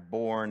whom I have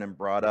borne and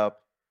brought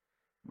up,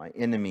 my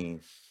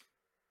enemies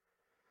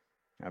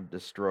have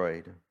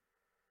destroyed.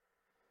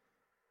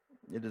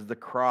 It is the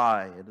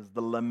cry, it is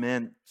the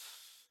lament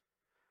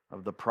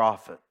of the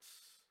prophets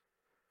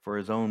for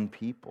his own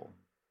people.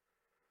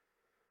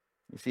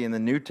 You see, in the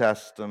New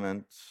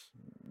Testament,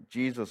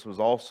 Jesus was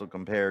also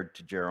compared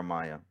to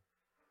Jeremiah.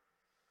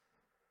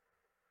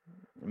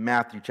 In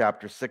Matthew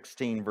chapter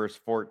 16, verse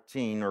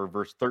 14, or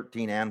verse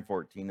 13 and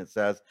 14, it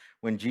says,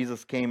 when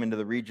Jesus came into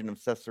the region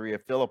of Caesarea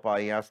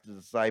Philippi, he asked his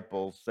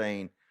disciples,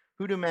 saying,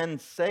 who do men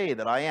say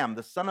that I am?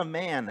 The Son of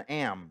Man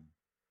am.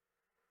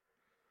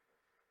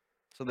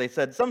 So they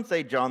said, some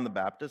say John the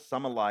Baptist,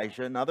 some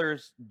Elijah, and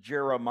others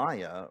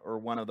Jeremiah or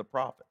one of the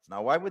prophets.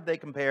 Now, why would they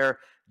compare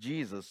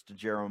Jesus to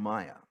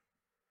Jeremiah?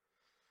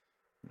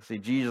 You see,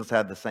 Jesus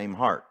had the same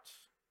heart.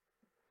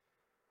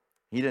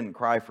 He didn't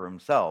cry for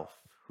himself.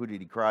 Who did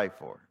he cry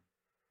for?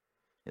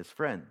 His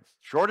friends.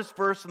 Shortest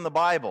verse in the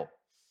Bible,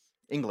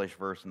 English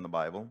verse in the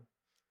Bible,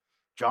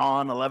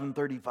 John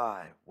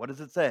 11:35. What does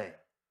it say?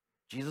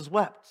 Jesus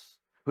wept.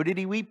 Who did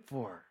he weep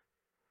for?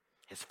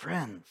 His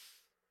friends.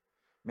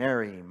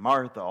 Mary,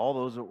 Martha, all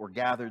those that were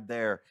gathered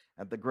there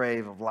at the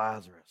grave of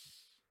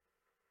Lazarus.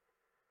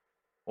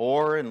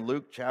 Or in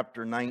Luke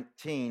chapter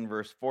 19,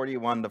 verse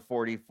 41 to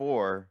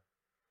 44,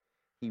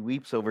 he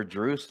weeps over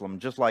Jerusalem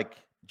just like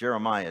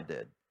Jeremiah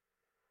did.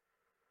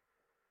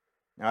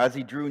 Now, as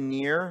he drew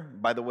near,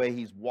 by the way,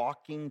 he's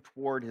walking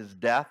toward his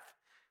death.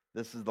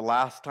 This is the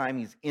last time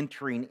he's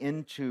entering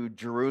into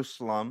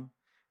Jerusalem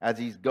as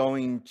he's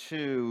going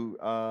to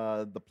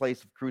the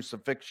place of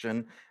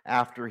crucifixion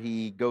after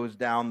he goes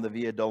down the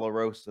Via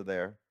Dolorosa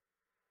there.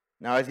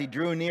 Now, as he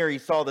drew near, he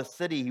saw the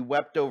city. He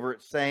wept over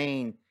it,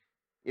 saying,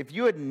 if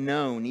you had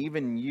known,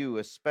 even you,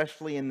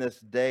 especially in this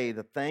day,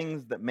 the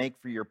things that make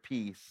for your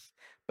peace,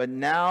 but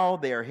now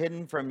they are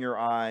hidden from your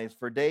eyes,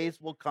 for days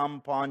will come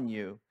upon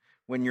you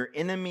when your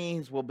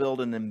enemies will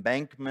build an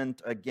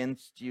embankment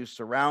against you,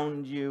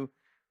 surround you,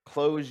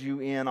 close you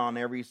in on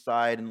every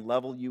side, and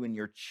level you and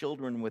your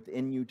children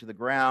within you to the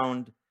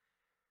ground.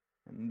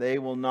 And they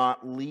will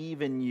not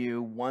leave in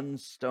you one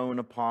stone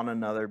upon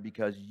another,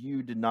 because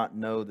you did not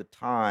know the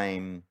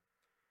time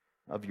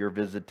of your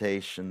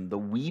visitation. The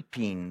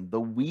weeping,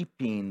 the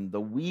weeping,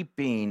 the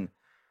weeping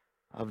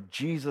of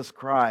Jesus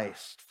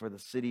Christ for the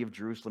city of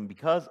Jerusalem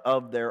because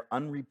of their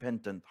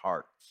unrepentant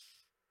hearts.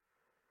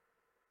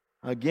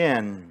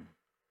 Again,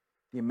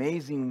 the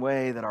amazing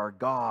way that our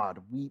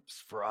God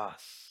weeps for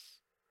us.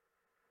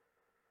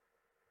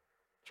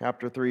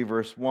 Chapter 3,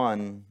 verse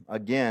 1,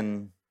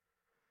 again,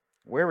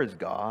 where is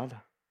God?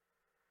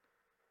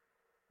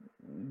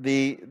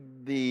 The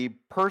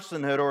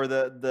personhood or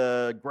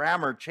the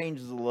grammar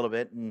changes a little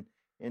bit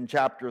in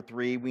chapter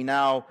 3. We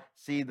now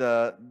see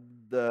the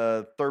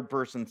third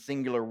person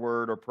singular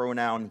word or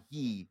pronoun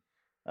he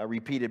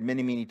repeated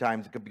many, many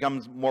times. It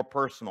becomes more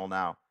personal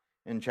now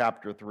in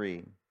chapter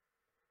 3.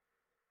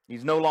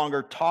 He's no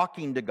longer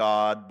talking to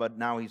God, but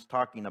now he's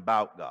talking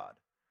about God.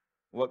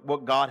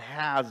 What God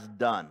has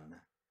done.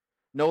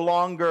 No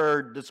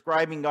longer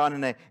describing God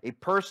in a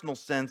personal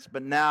sense,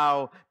 but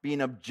now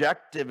being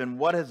objective in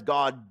what has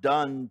God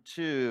done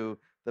to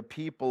the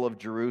people of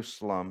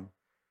Jerusalem.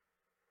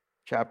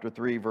 Chapter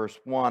 3, verse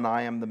 1,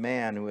 I am the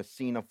man who has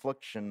seen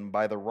affliction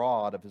by the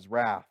rod of his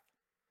wrath.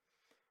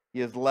 He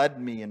has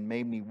led me and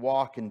made me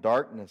walk in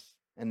darkness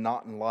and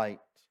not in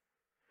light.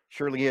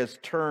 Surely he has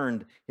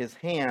turned his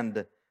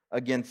hand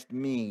against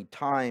me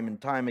time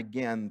and time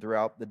again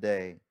throughout the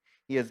day.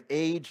 He has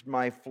aged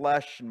my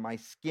flesh and my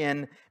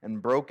skin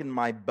and broken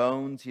my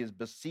bones. He has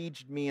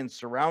besieged me and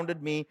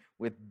surrounded me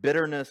with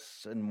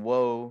bitterness and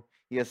woe.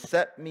 He has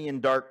set me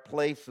in dark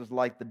places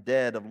like the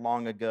dead of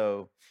long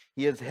ago.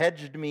 He has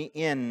hedged me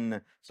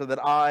in so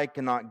that I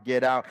cannot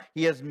get out.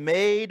 He has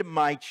made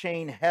my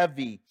chain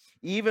heavy.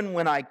 Even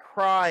when I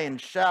cry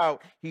and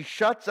shout, he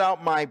shuts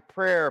out my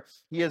prayer.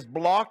 He has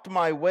blocked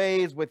my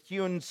ways with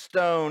hewn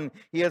stone.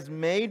 He has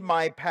made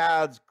my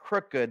paths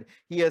crooked.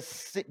 He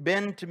has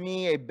been to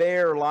me a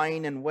bear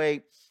lying in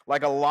wait,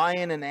 like a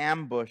lion in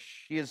ambush.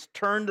 He has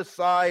turned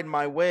aside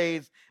my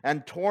ways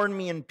and torn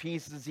me in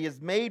pieces. He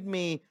has made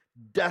me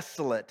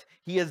desolate.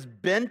 He has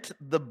bent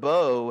the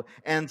bow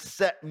and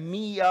set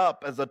me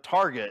up as a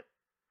target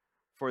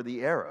for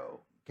the arrow.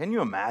 Can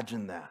you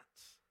imagine that?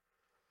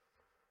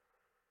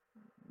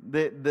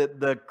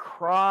 The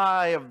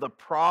cry of the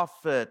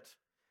prophet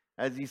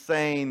as he's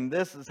saying,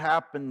 this has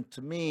happened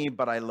to me,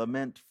 but I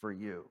lament for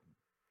you.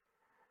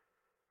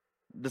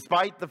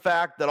 Despite the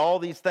fact that all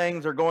these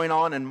things are going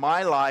on in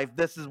my life,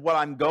 this is what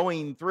I'm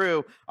going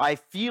through. I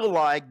feel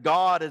like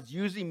God is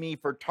using me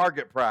for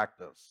target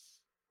practice.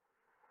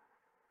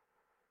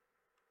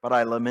 But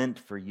I lament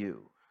for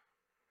you.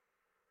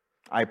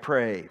 I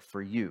pray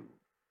for you.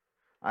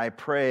 I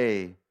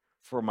pray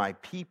for my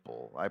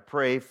people. I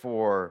pray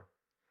for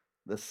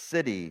the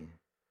city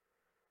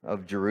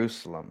of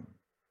Jerusalem.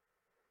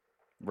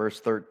 Verse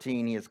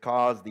 13, he has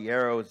caused the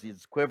arrows,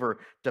 his quiver,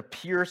 to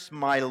pierce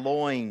my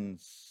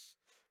loins.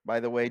 By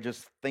the way,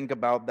 just think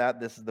about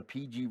that. This is the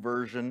PG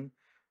version.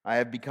 I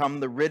have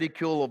become the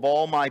ridicule of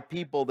all my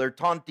people, their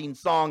taunting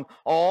song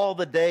all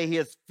the day. He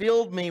has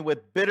filled me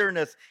with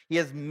bitterness. He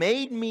has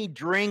made me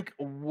drink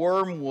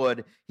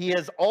wormwood. He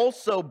has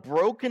also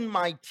broken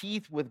my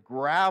teeth with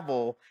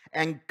gravel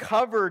and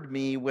covered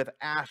me with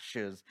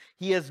ashes.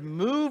 He has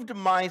moved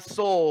my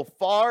soul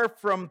far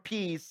from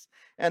peace,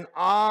 and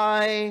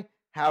I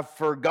have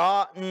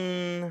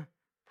forgotten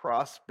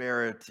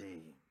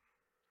prosperity.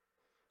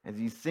 As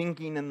he's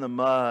sinking in the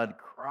mud,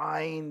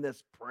 crying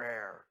this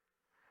prayer,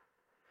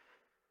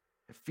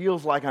 it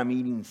feels like I'm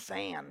eating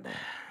sand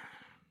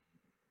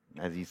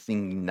as he's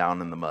sinking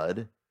down in the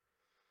mud.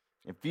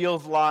 It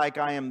feels like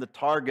I am the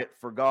target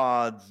for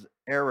God's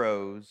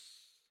arrows.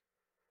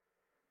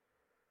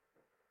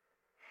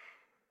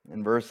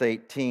 In verse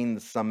 18,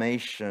 the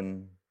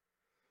summation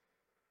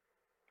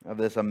of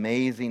this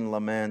amazing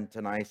lament,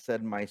 and I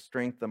said, my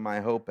strength and my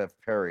hope have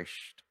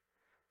perished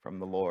from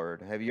the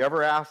Lord. Have you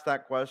ever asked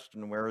that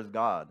question, where is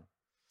God?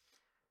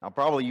 Now,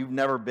 probably you've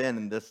never been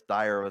in this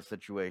dire of a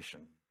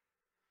situation.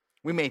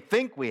 We may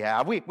think we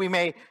have. We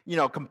may,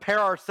 compare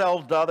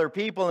ourselves to other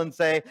people and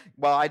say,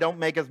 well, I don't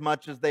make as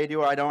much as they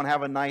do. I don't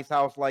have a nice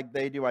house like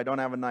they do. I don't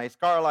have a nice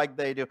car like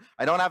they do.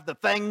 I don't have the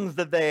things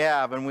that they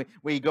have. And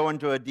we go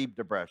into a deep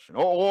depression.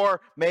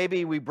 Or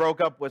maybe we broke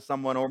up with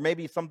someone, or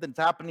maybe something's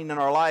happening in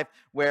our life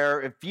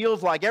where it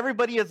feels like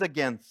everybody is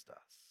against us.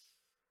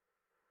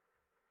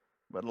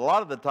 But a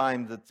lot of the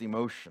times it's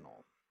emotional.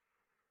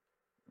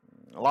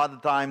 A lot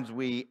of the times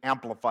we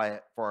amplify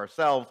it for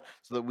ourselves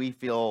so that we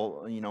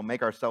feel,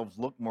 make ourselves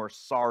look more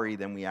sorry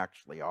than we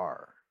actually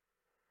are.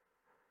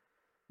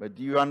 But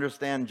do you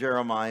understand,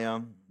 Jeremiah?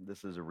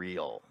 This is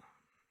real.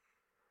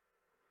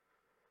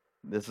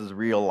 This is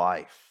real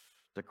life.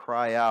 To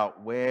cry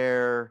out,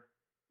 where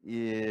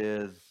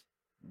is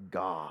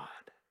God?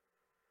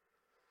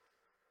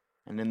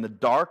 And in the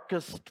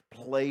darkest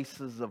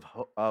places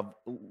of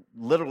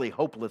literally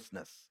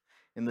hopelessness,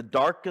 in the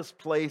darkest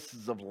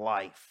places of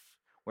life,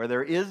 where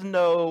there is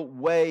no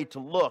way to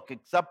look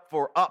except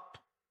for up,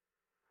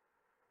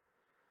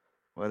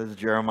 what does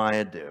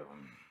Jeremiah do?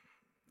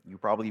 You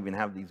probably even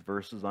have these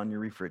verses on your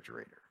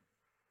refrigerator.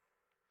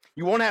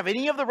 You won't have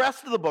any of the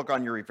rest of the book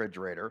on your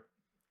refrigerator,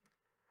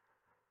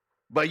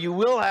 but you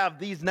will have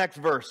these next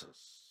verses,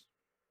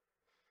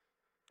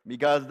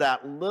 because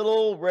that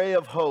little ray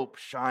of hope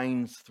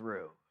shines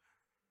through.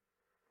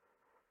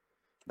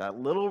 That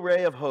little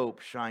ray of hope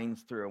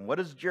shines through. And what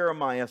does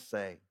Jeremiah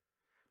say?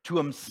 To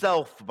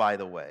himself, by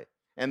the way.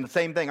 And the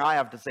same thing I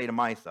have to say to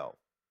myself.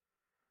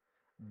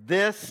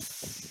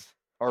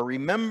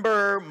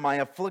 Remember my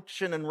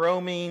affliction and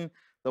roaming,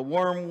 the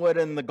wormwood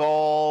and the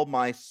gall,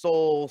 my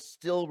soul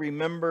still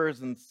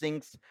remembers and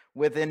sinks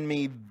within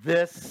me.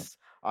 This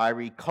I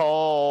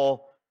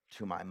recall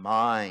to my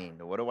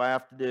mind. What do I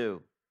have to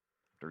do?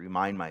 I have to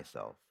remind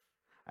myself.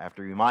 I have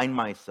to remind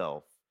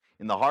myself.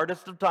 In the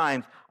hardest of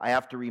times, I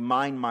have to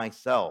remind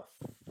myself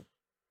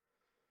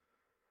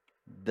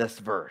this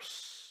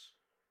verse.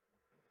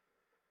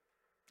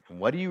 And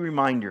what do you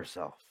remind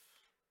yourself?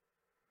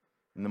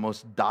 In the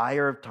most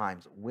dire of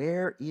times,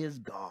 where is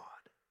God?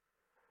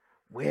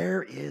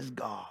 Where is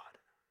God?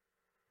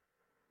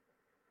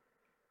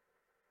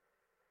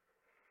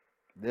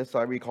 This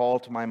I recall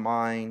to my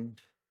mind,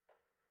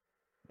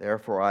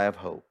 therefore I have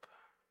hope.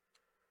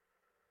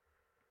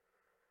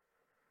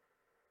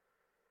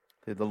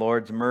 Through the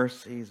Lord's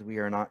mercies we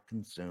are not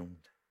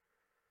consumed,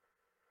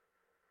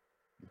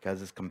 because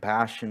his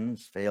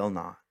compassions fail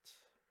not.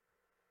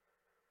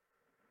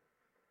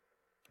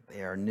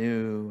 They are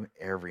new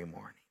every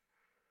morning.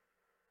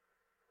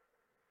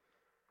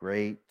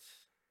 Great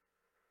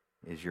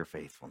is your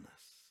faithfulness.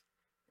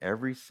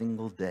 Every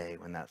single day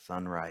when that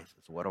sun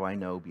rises, what do I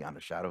know beyond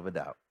a shadow of a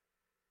doubt?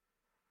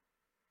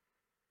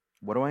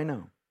 What do I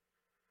know?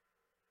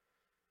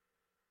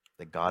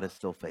 That God is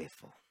still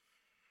faithful.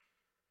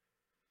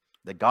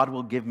 That God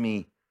will give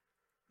me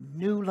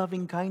new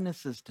loving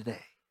kindnesses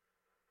today.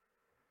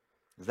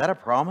 Is that a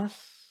promise?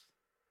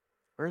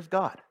 Where is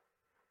God?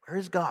 Where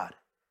is God?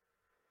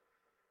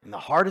 In the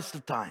hardest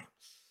of times,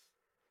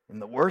 in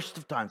the worst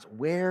of times,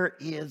 where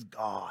is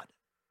God?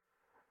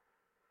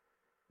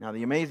 Now,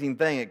 the amazing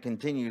thing, it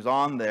continues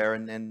on there,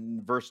 and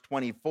in verse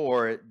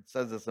 24, it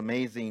says this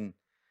amazing,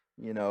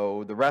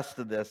 the rest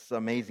of this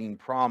amazing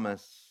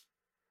promise.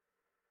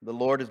 The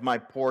Lord is my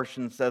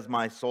portion, says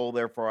my soul,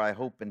 therefore I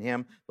hope in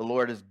him. The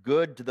Lord is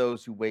good to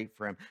those who wait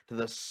for him, to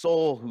the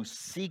soul who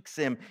seeks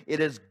him. It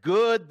is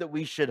good that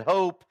we should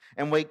hope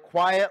and wait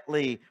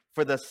quietly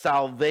for the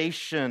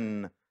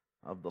salvation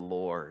of the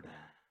Lord.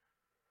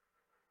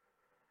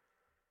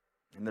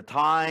 In the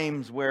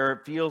times where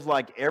it feels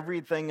like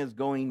everything is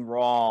going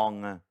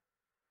wrong,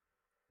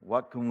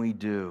 what can we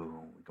do?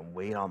 We can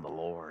wait on the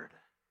Lord.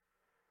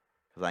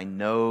 Because I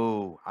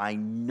know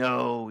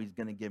he's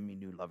going to give me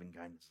new loving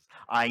kindnesses.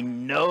 I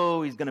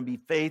know he's going to be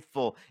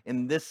faithful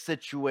in this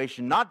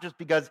situation, not just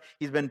because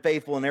he's been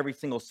faithful in every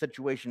single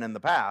situation in the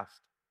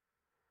past,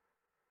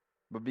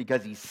 but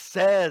because he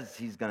says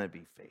he's going to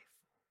be faithful.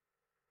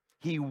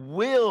 He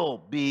will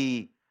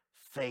be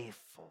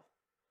faithful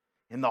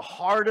in the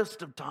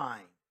hardest of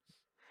times,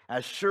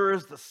 as sure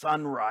as the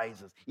sun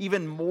rises,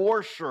 even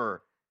more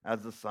sure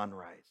as the sun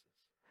rises.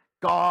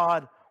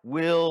 God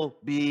will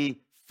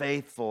be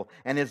faithful,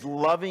 and his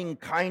loving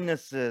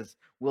kindnesses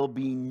will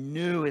be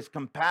new. His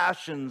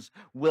compassions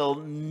will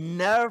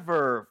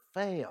never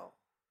fail.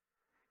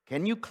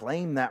 Can you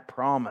claim that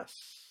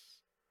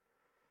promise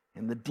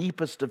in the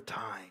deepest of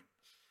times?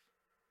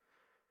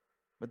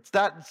 But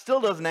that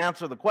still doesn't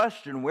answer the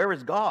question, where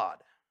is God?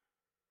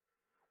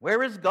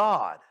 Where is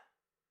God?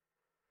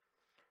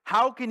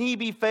 How can he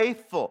be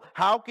faithful?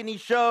 How can he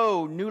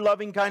show new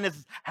loving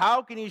kindnesses?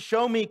 How can he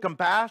show me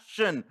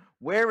compassion?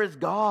 Where is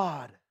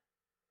God?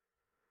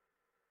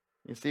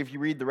 You see, if you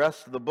read the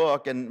rest of the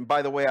book, and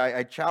by the way,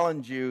 I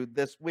challenge you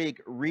this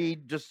week,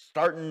 just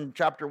start in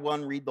chapter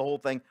 1, read the whole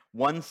thing,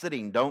 one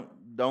sitting. Don't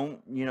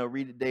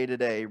read it day to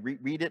day.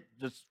 Read it,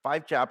 just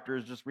 5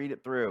 chapters, just read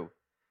it through.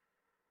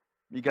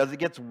 Because it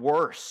gets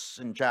worse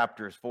in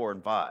chapters 4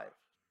 and 5.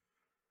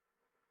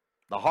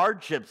 The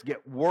hardships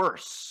get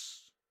worse.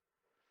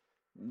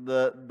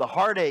 The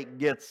heartache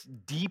gets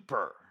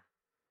deeper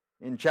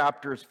in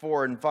chapters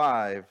 4 and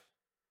 5.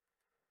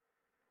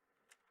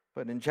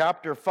 But in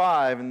chapter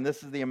 5, and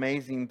this is the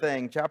amazing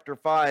thing, chapter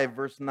 5,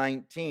 verse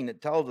 19, it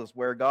tells us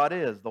where God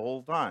is the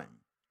whole time.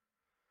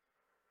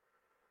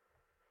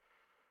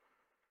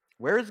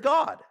 Where is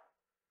God?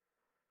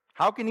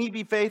 How can he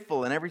be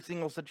faithful in every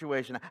single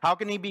situation? How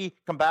can he be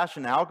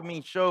compassionate? How can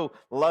he show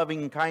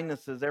loving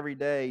kindnesses every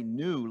day,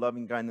 new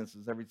loving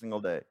kindnesses every single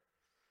day?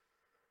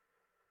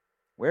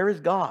 Where is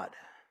God?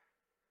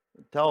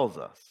 It tells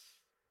us.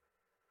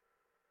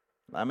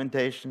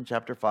 Lamentation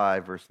chapter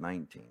 5, verse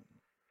 19.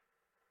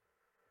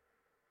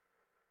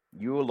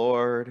 You, O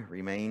Lord,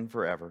 remain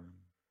forever.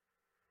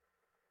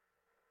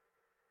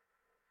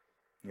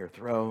 Your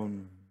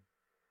throne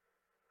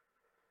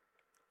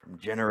from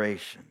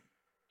generation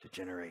to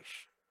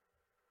generation.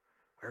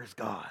 Where's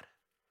God?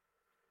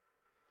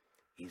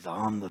 He's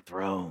on the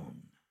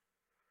throne.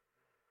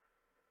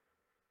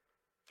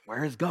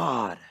 Where's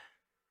God?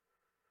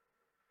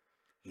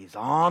 He's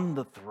on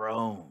the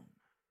throne.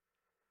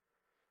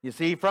 You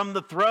see, from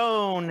the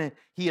throne,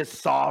 he is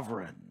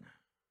sovereign.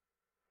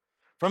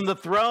 From the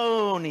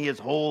throne, he is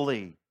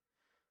holy.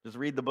 Just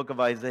read the book of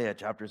Isaiah,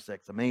 chapter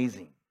 6.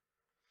 Amazing.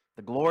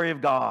 The glory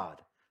of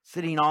God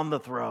sitting on the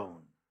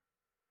throne.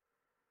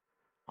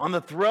 On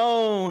the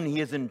throne, he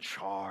is in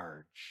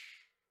charge.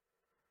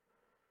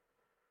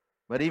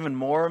 But even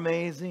more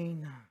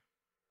amazing,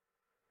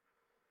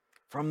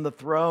 from the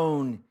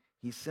throne,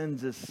 he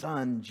sends his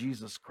son,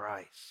 Jesus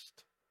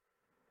Christ,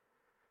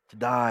 to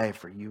die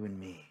for you and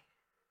me.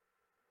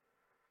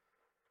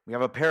 We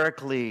have a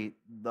paraclete,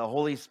 the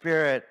Holy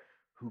Spirit,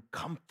 who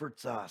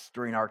comforts us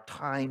during our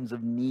times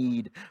of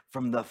need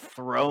from the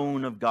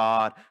throne of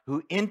God,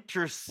 who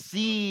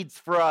intercedes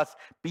for us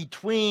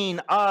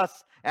between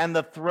us and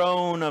the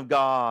throne of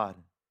God.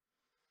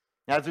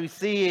 As we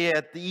see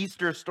at the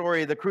Easter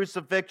story, the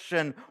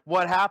crucifixion,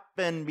 what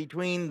happened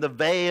between the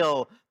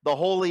veil, the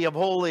Holy of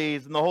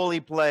Holies, and the holy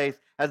place,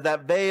 as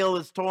that veil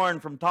is torn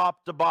from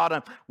top to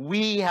bottom,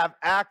 we have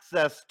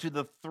access to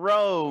the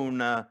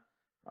throne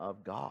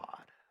of God.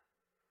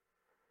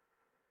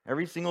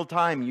 Every single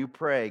time you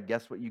pray,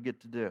 guess what you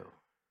get to do?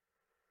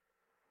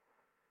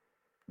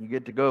 You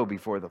get to go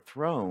before the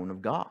throne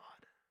of God.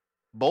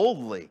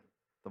 Boldly,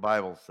 the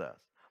Bible says.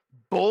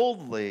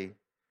 Boldly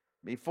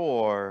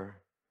before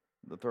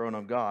the throne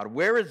of God.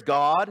 Where is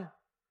God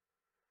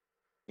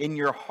in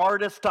your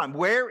hardest time?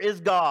 Where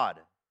is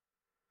God?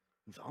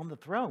 He's on the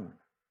throne.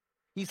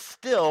 He's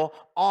still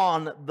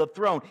on the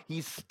throne.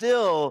 He's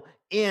still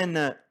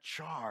in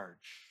charge.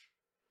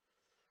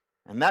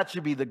 And that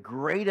should be the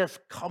greatest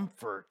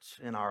comfort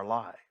in our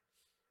lives.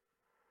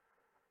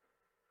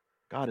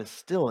 God is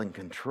still in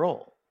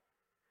control.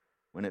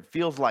 When it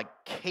feels like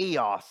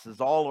chaos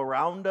is all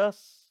around us,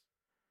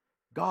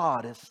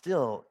 God is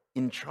still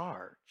in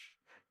charge.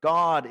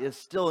 God is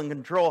still in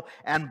control.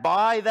 And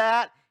by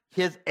that,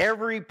 his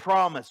every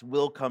promise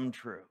will come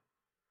true.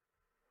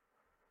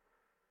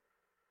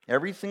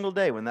 Every single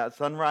day when that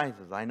sun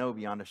rises, I know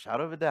beyond a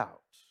shadow of a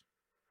doubt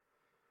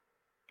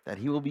that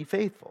he will be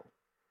faithful,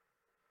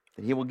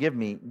 that he will give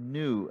me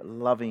new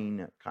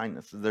loving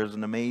kindnesses. There's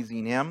an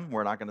amazing hymn.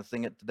 We're not going to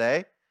sing it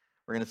today.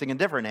 We're going to sing a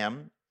different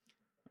hymn.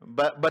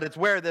 But it's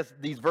where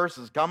these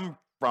verses come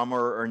from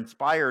or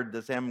inspired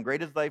this hymn.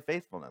 Great is thy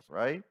faithfulness,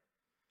 right?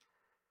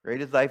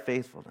 Great is thy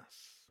faithfulness,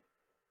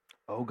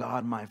 O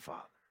God, my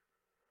Father.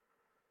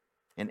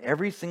 In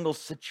every single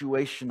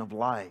situation of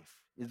life,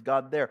 is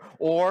God there?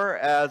 Or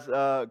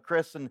as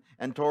Chris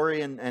and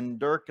Tori and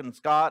Dirk and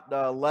Scott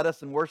led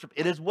us in worship,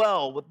 it is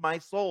well with my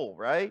soul,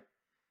 right?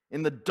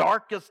 In the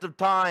darkest of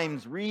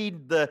times,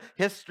 read the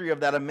history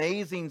of that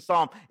amazing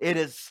psalm. It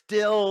is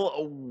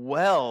still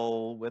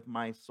well with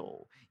my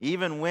soul.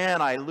 Even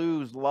when I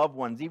lose loved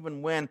ones,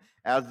 even when,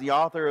 as the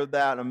author of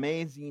that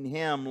amazing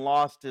hymn,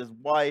 lost his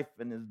wife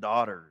and his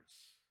daughters,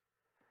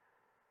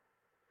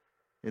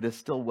 it is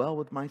still well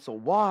with my soul.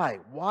 Why?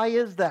 Why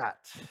is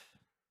that?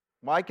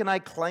 Why can I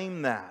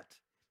claim that?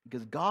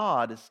 Because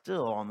God is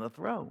still on the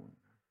throne.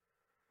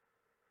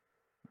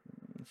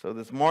 So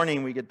this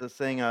morning we get to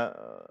sing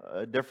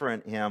a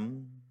different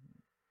hymn.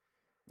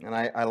 And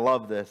I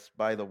love this,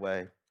 by the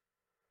way.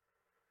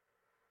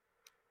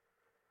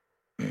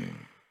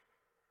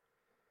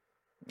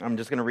 I'm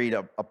just going to read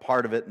a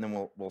part of it and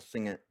then we'll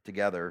sing it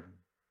together.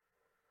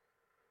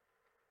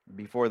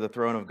 Before the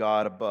throne of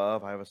God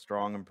above, I have a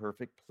strong and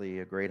perfect plea,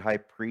 a great high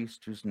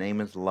priest whose name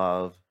is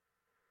love,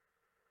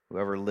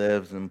 whoever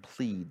lives and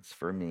pleads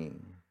for me.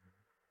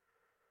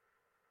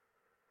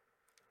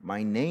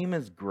 My name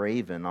is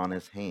graven on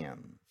his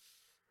hands.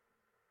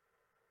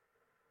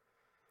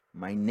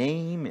 My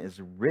name is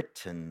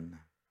written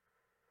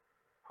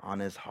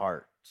on his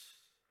heart.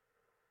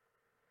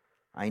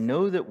 I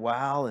know that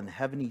while in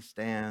heaven he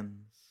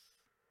stands,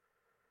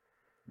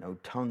 no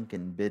tongue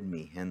can bid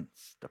me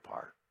hence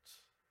depart.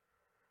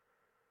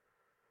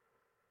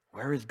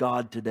 Where is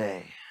God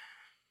today?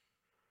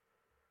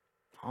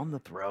 On the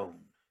throne.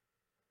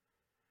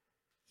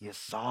 He is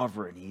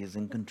sovereign. He is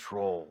in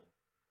control.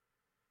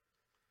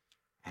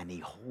 And he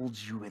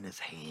holds you in his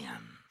hands.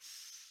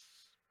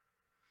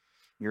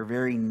 Your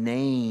very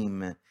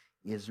name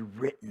is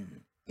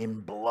written in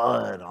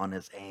blood on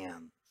his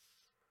hands.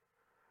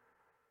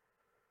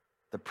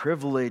 The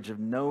privilege of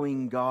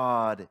knowing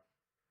God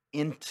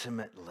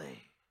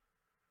intimately.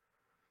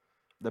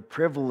 The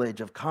privilege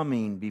of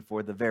coming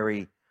before the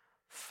very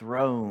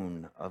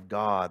throne of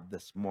God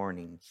this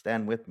morning.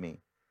 Stand with me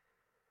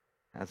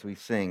as we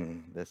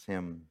sing this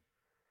hymn.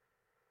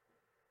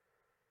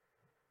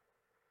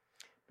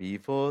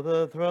 Before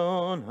the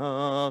throne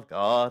of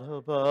God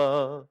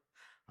above,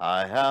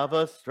 I have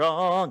a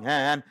strong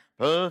and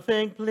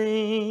perfect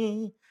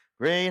plea,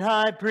 great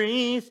high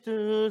priest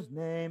whose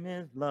name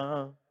is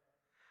love,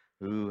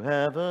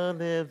 whoever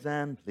lives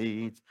and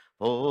pleads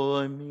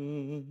for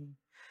me.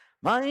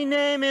 My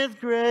name is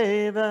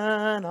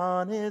graven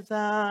on his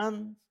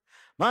hands,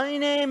 my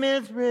name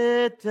is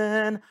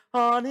written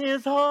on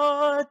his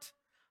heart.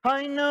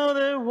 I know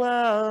that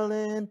well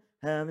in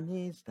heaven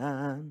he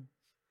stands,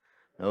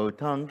 no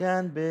tongue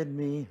can bid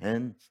me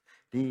hence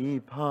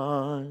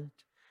depart.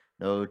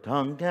 No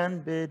tongue can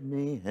bid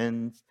me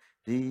hence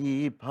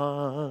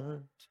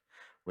depart.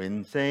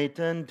 When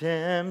Satan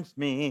tempts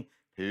me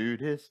to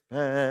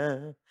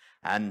despair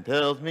and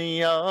tells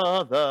me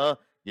of the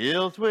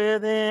guilt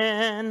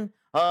within,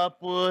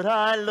 upward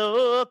I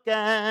look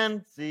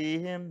and see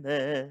him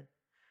there,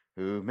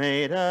 who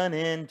made an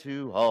end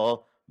to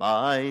all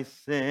my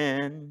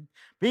sin.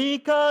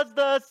 Because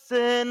the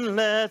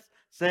sinless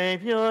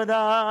Savior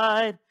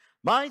died,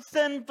 my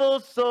sinful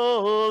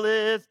soul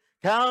is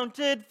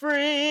counted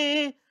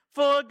free,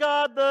 for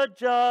God the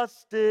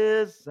just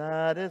is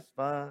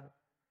satisfied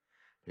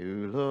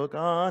to look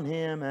on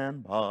him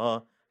and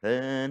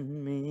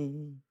pardon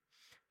me,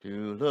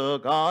 to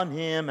look on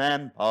him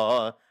and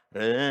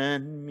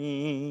pardon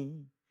me.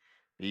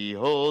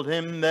 Behold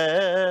him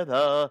there,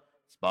 the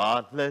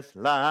spotless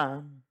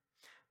Lamb,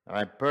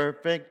 thy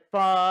perfect,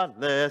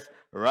 faultless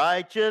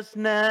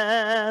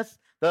righteousness,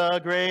 the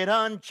great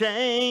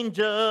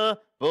unchangeable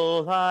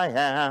I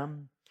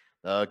am,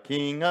 the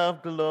King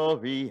of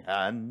glory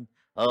and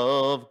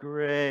of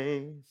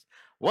grace.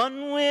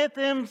 One with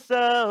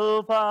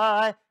himself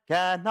I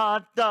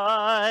cannot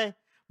die.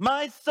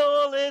 My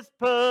soul is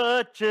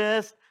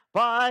purchased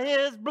by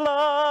his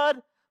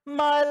blood.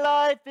 My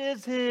life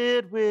is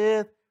hid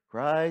with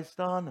Christ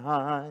on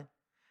high,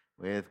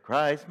 with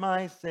Christ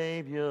my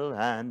Savior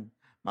and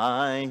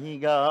my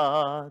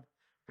God,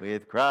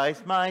 with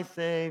Christ my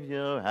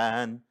Savior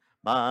and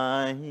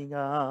my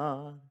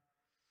God.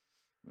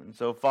 And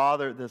so,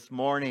 Father, this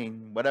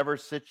morning, whatever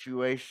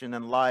situation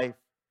in life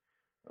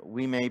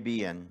we may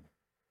be in,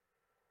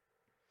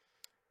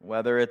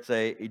 whether it's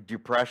a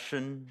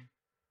depression,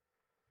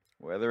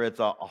 whether it's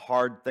a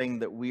hard thing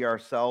that we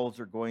ourselves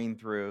are going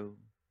through,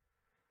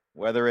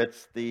 whether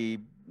it's the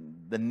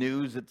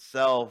news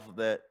itself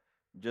that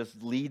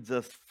just leads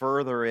us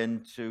further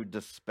into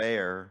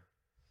despair,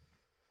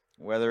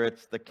 whether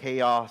it's the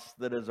chaos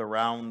that is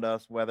around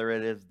us, whether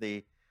it is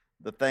the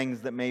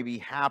things that may be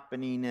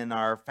happening in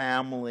our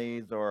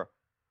families or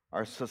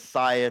our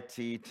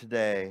society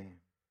today.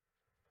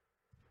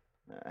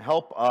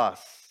 Help us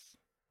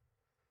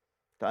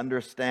to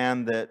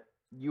understand that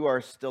you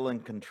are still in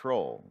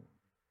control,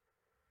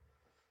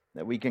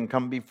 that we can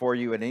come before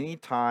you at any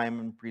time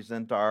and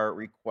present our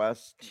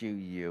requests to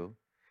you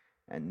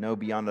and know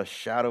beyond a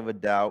shadow of a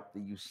doubt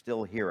that you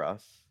still hear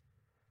us,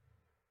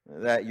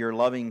 that your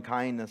loving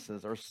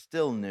kindnesses are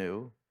still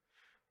new,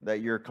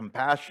 that your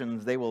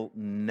compassions, they will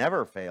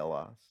never fail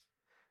us,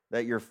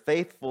 that your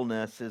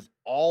faithfulness is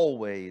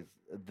always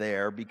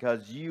there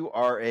because you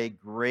are a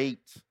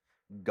great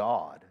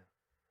God.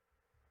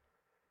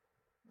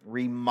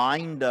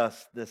 Remind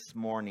us this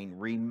morning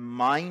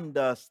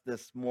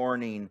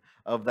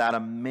of that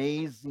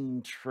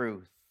amazing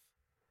truth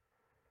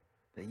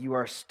that you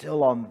are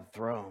still on the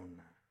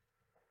throne.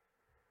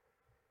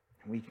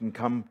 We can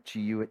come to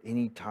you at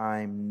any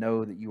time,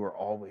 know that you are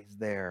always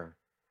there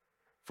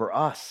for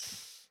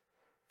us,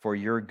 for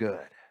your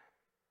good.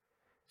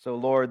 So,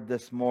 Lord,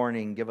 this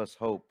morning, give us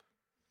hope,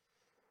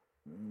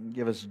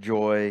 give us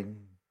joy,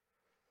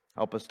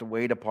 help us to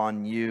wait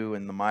upon you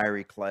in the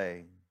miry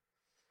clay.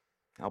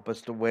 Help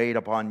us to wait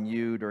upon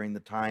you during the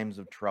times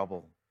of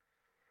trouble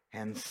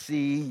and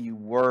see you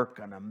work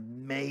an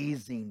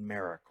amazing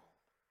miracle.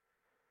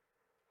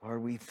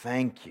 Lord, we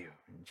thank you.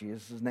 In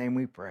Jesus' name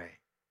we pray.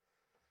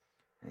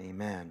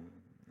 Amen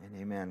and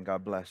amen.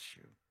 God bless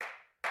you.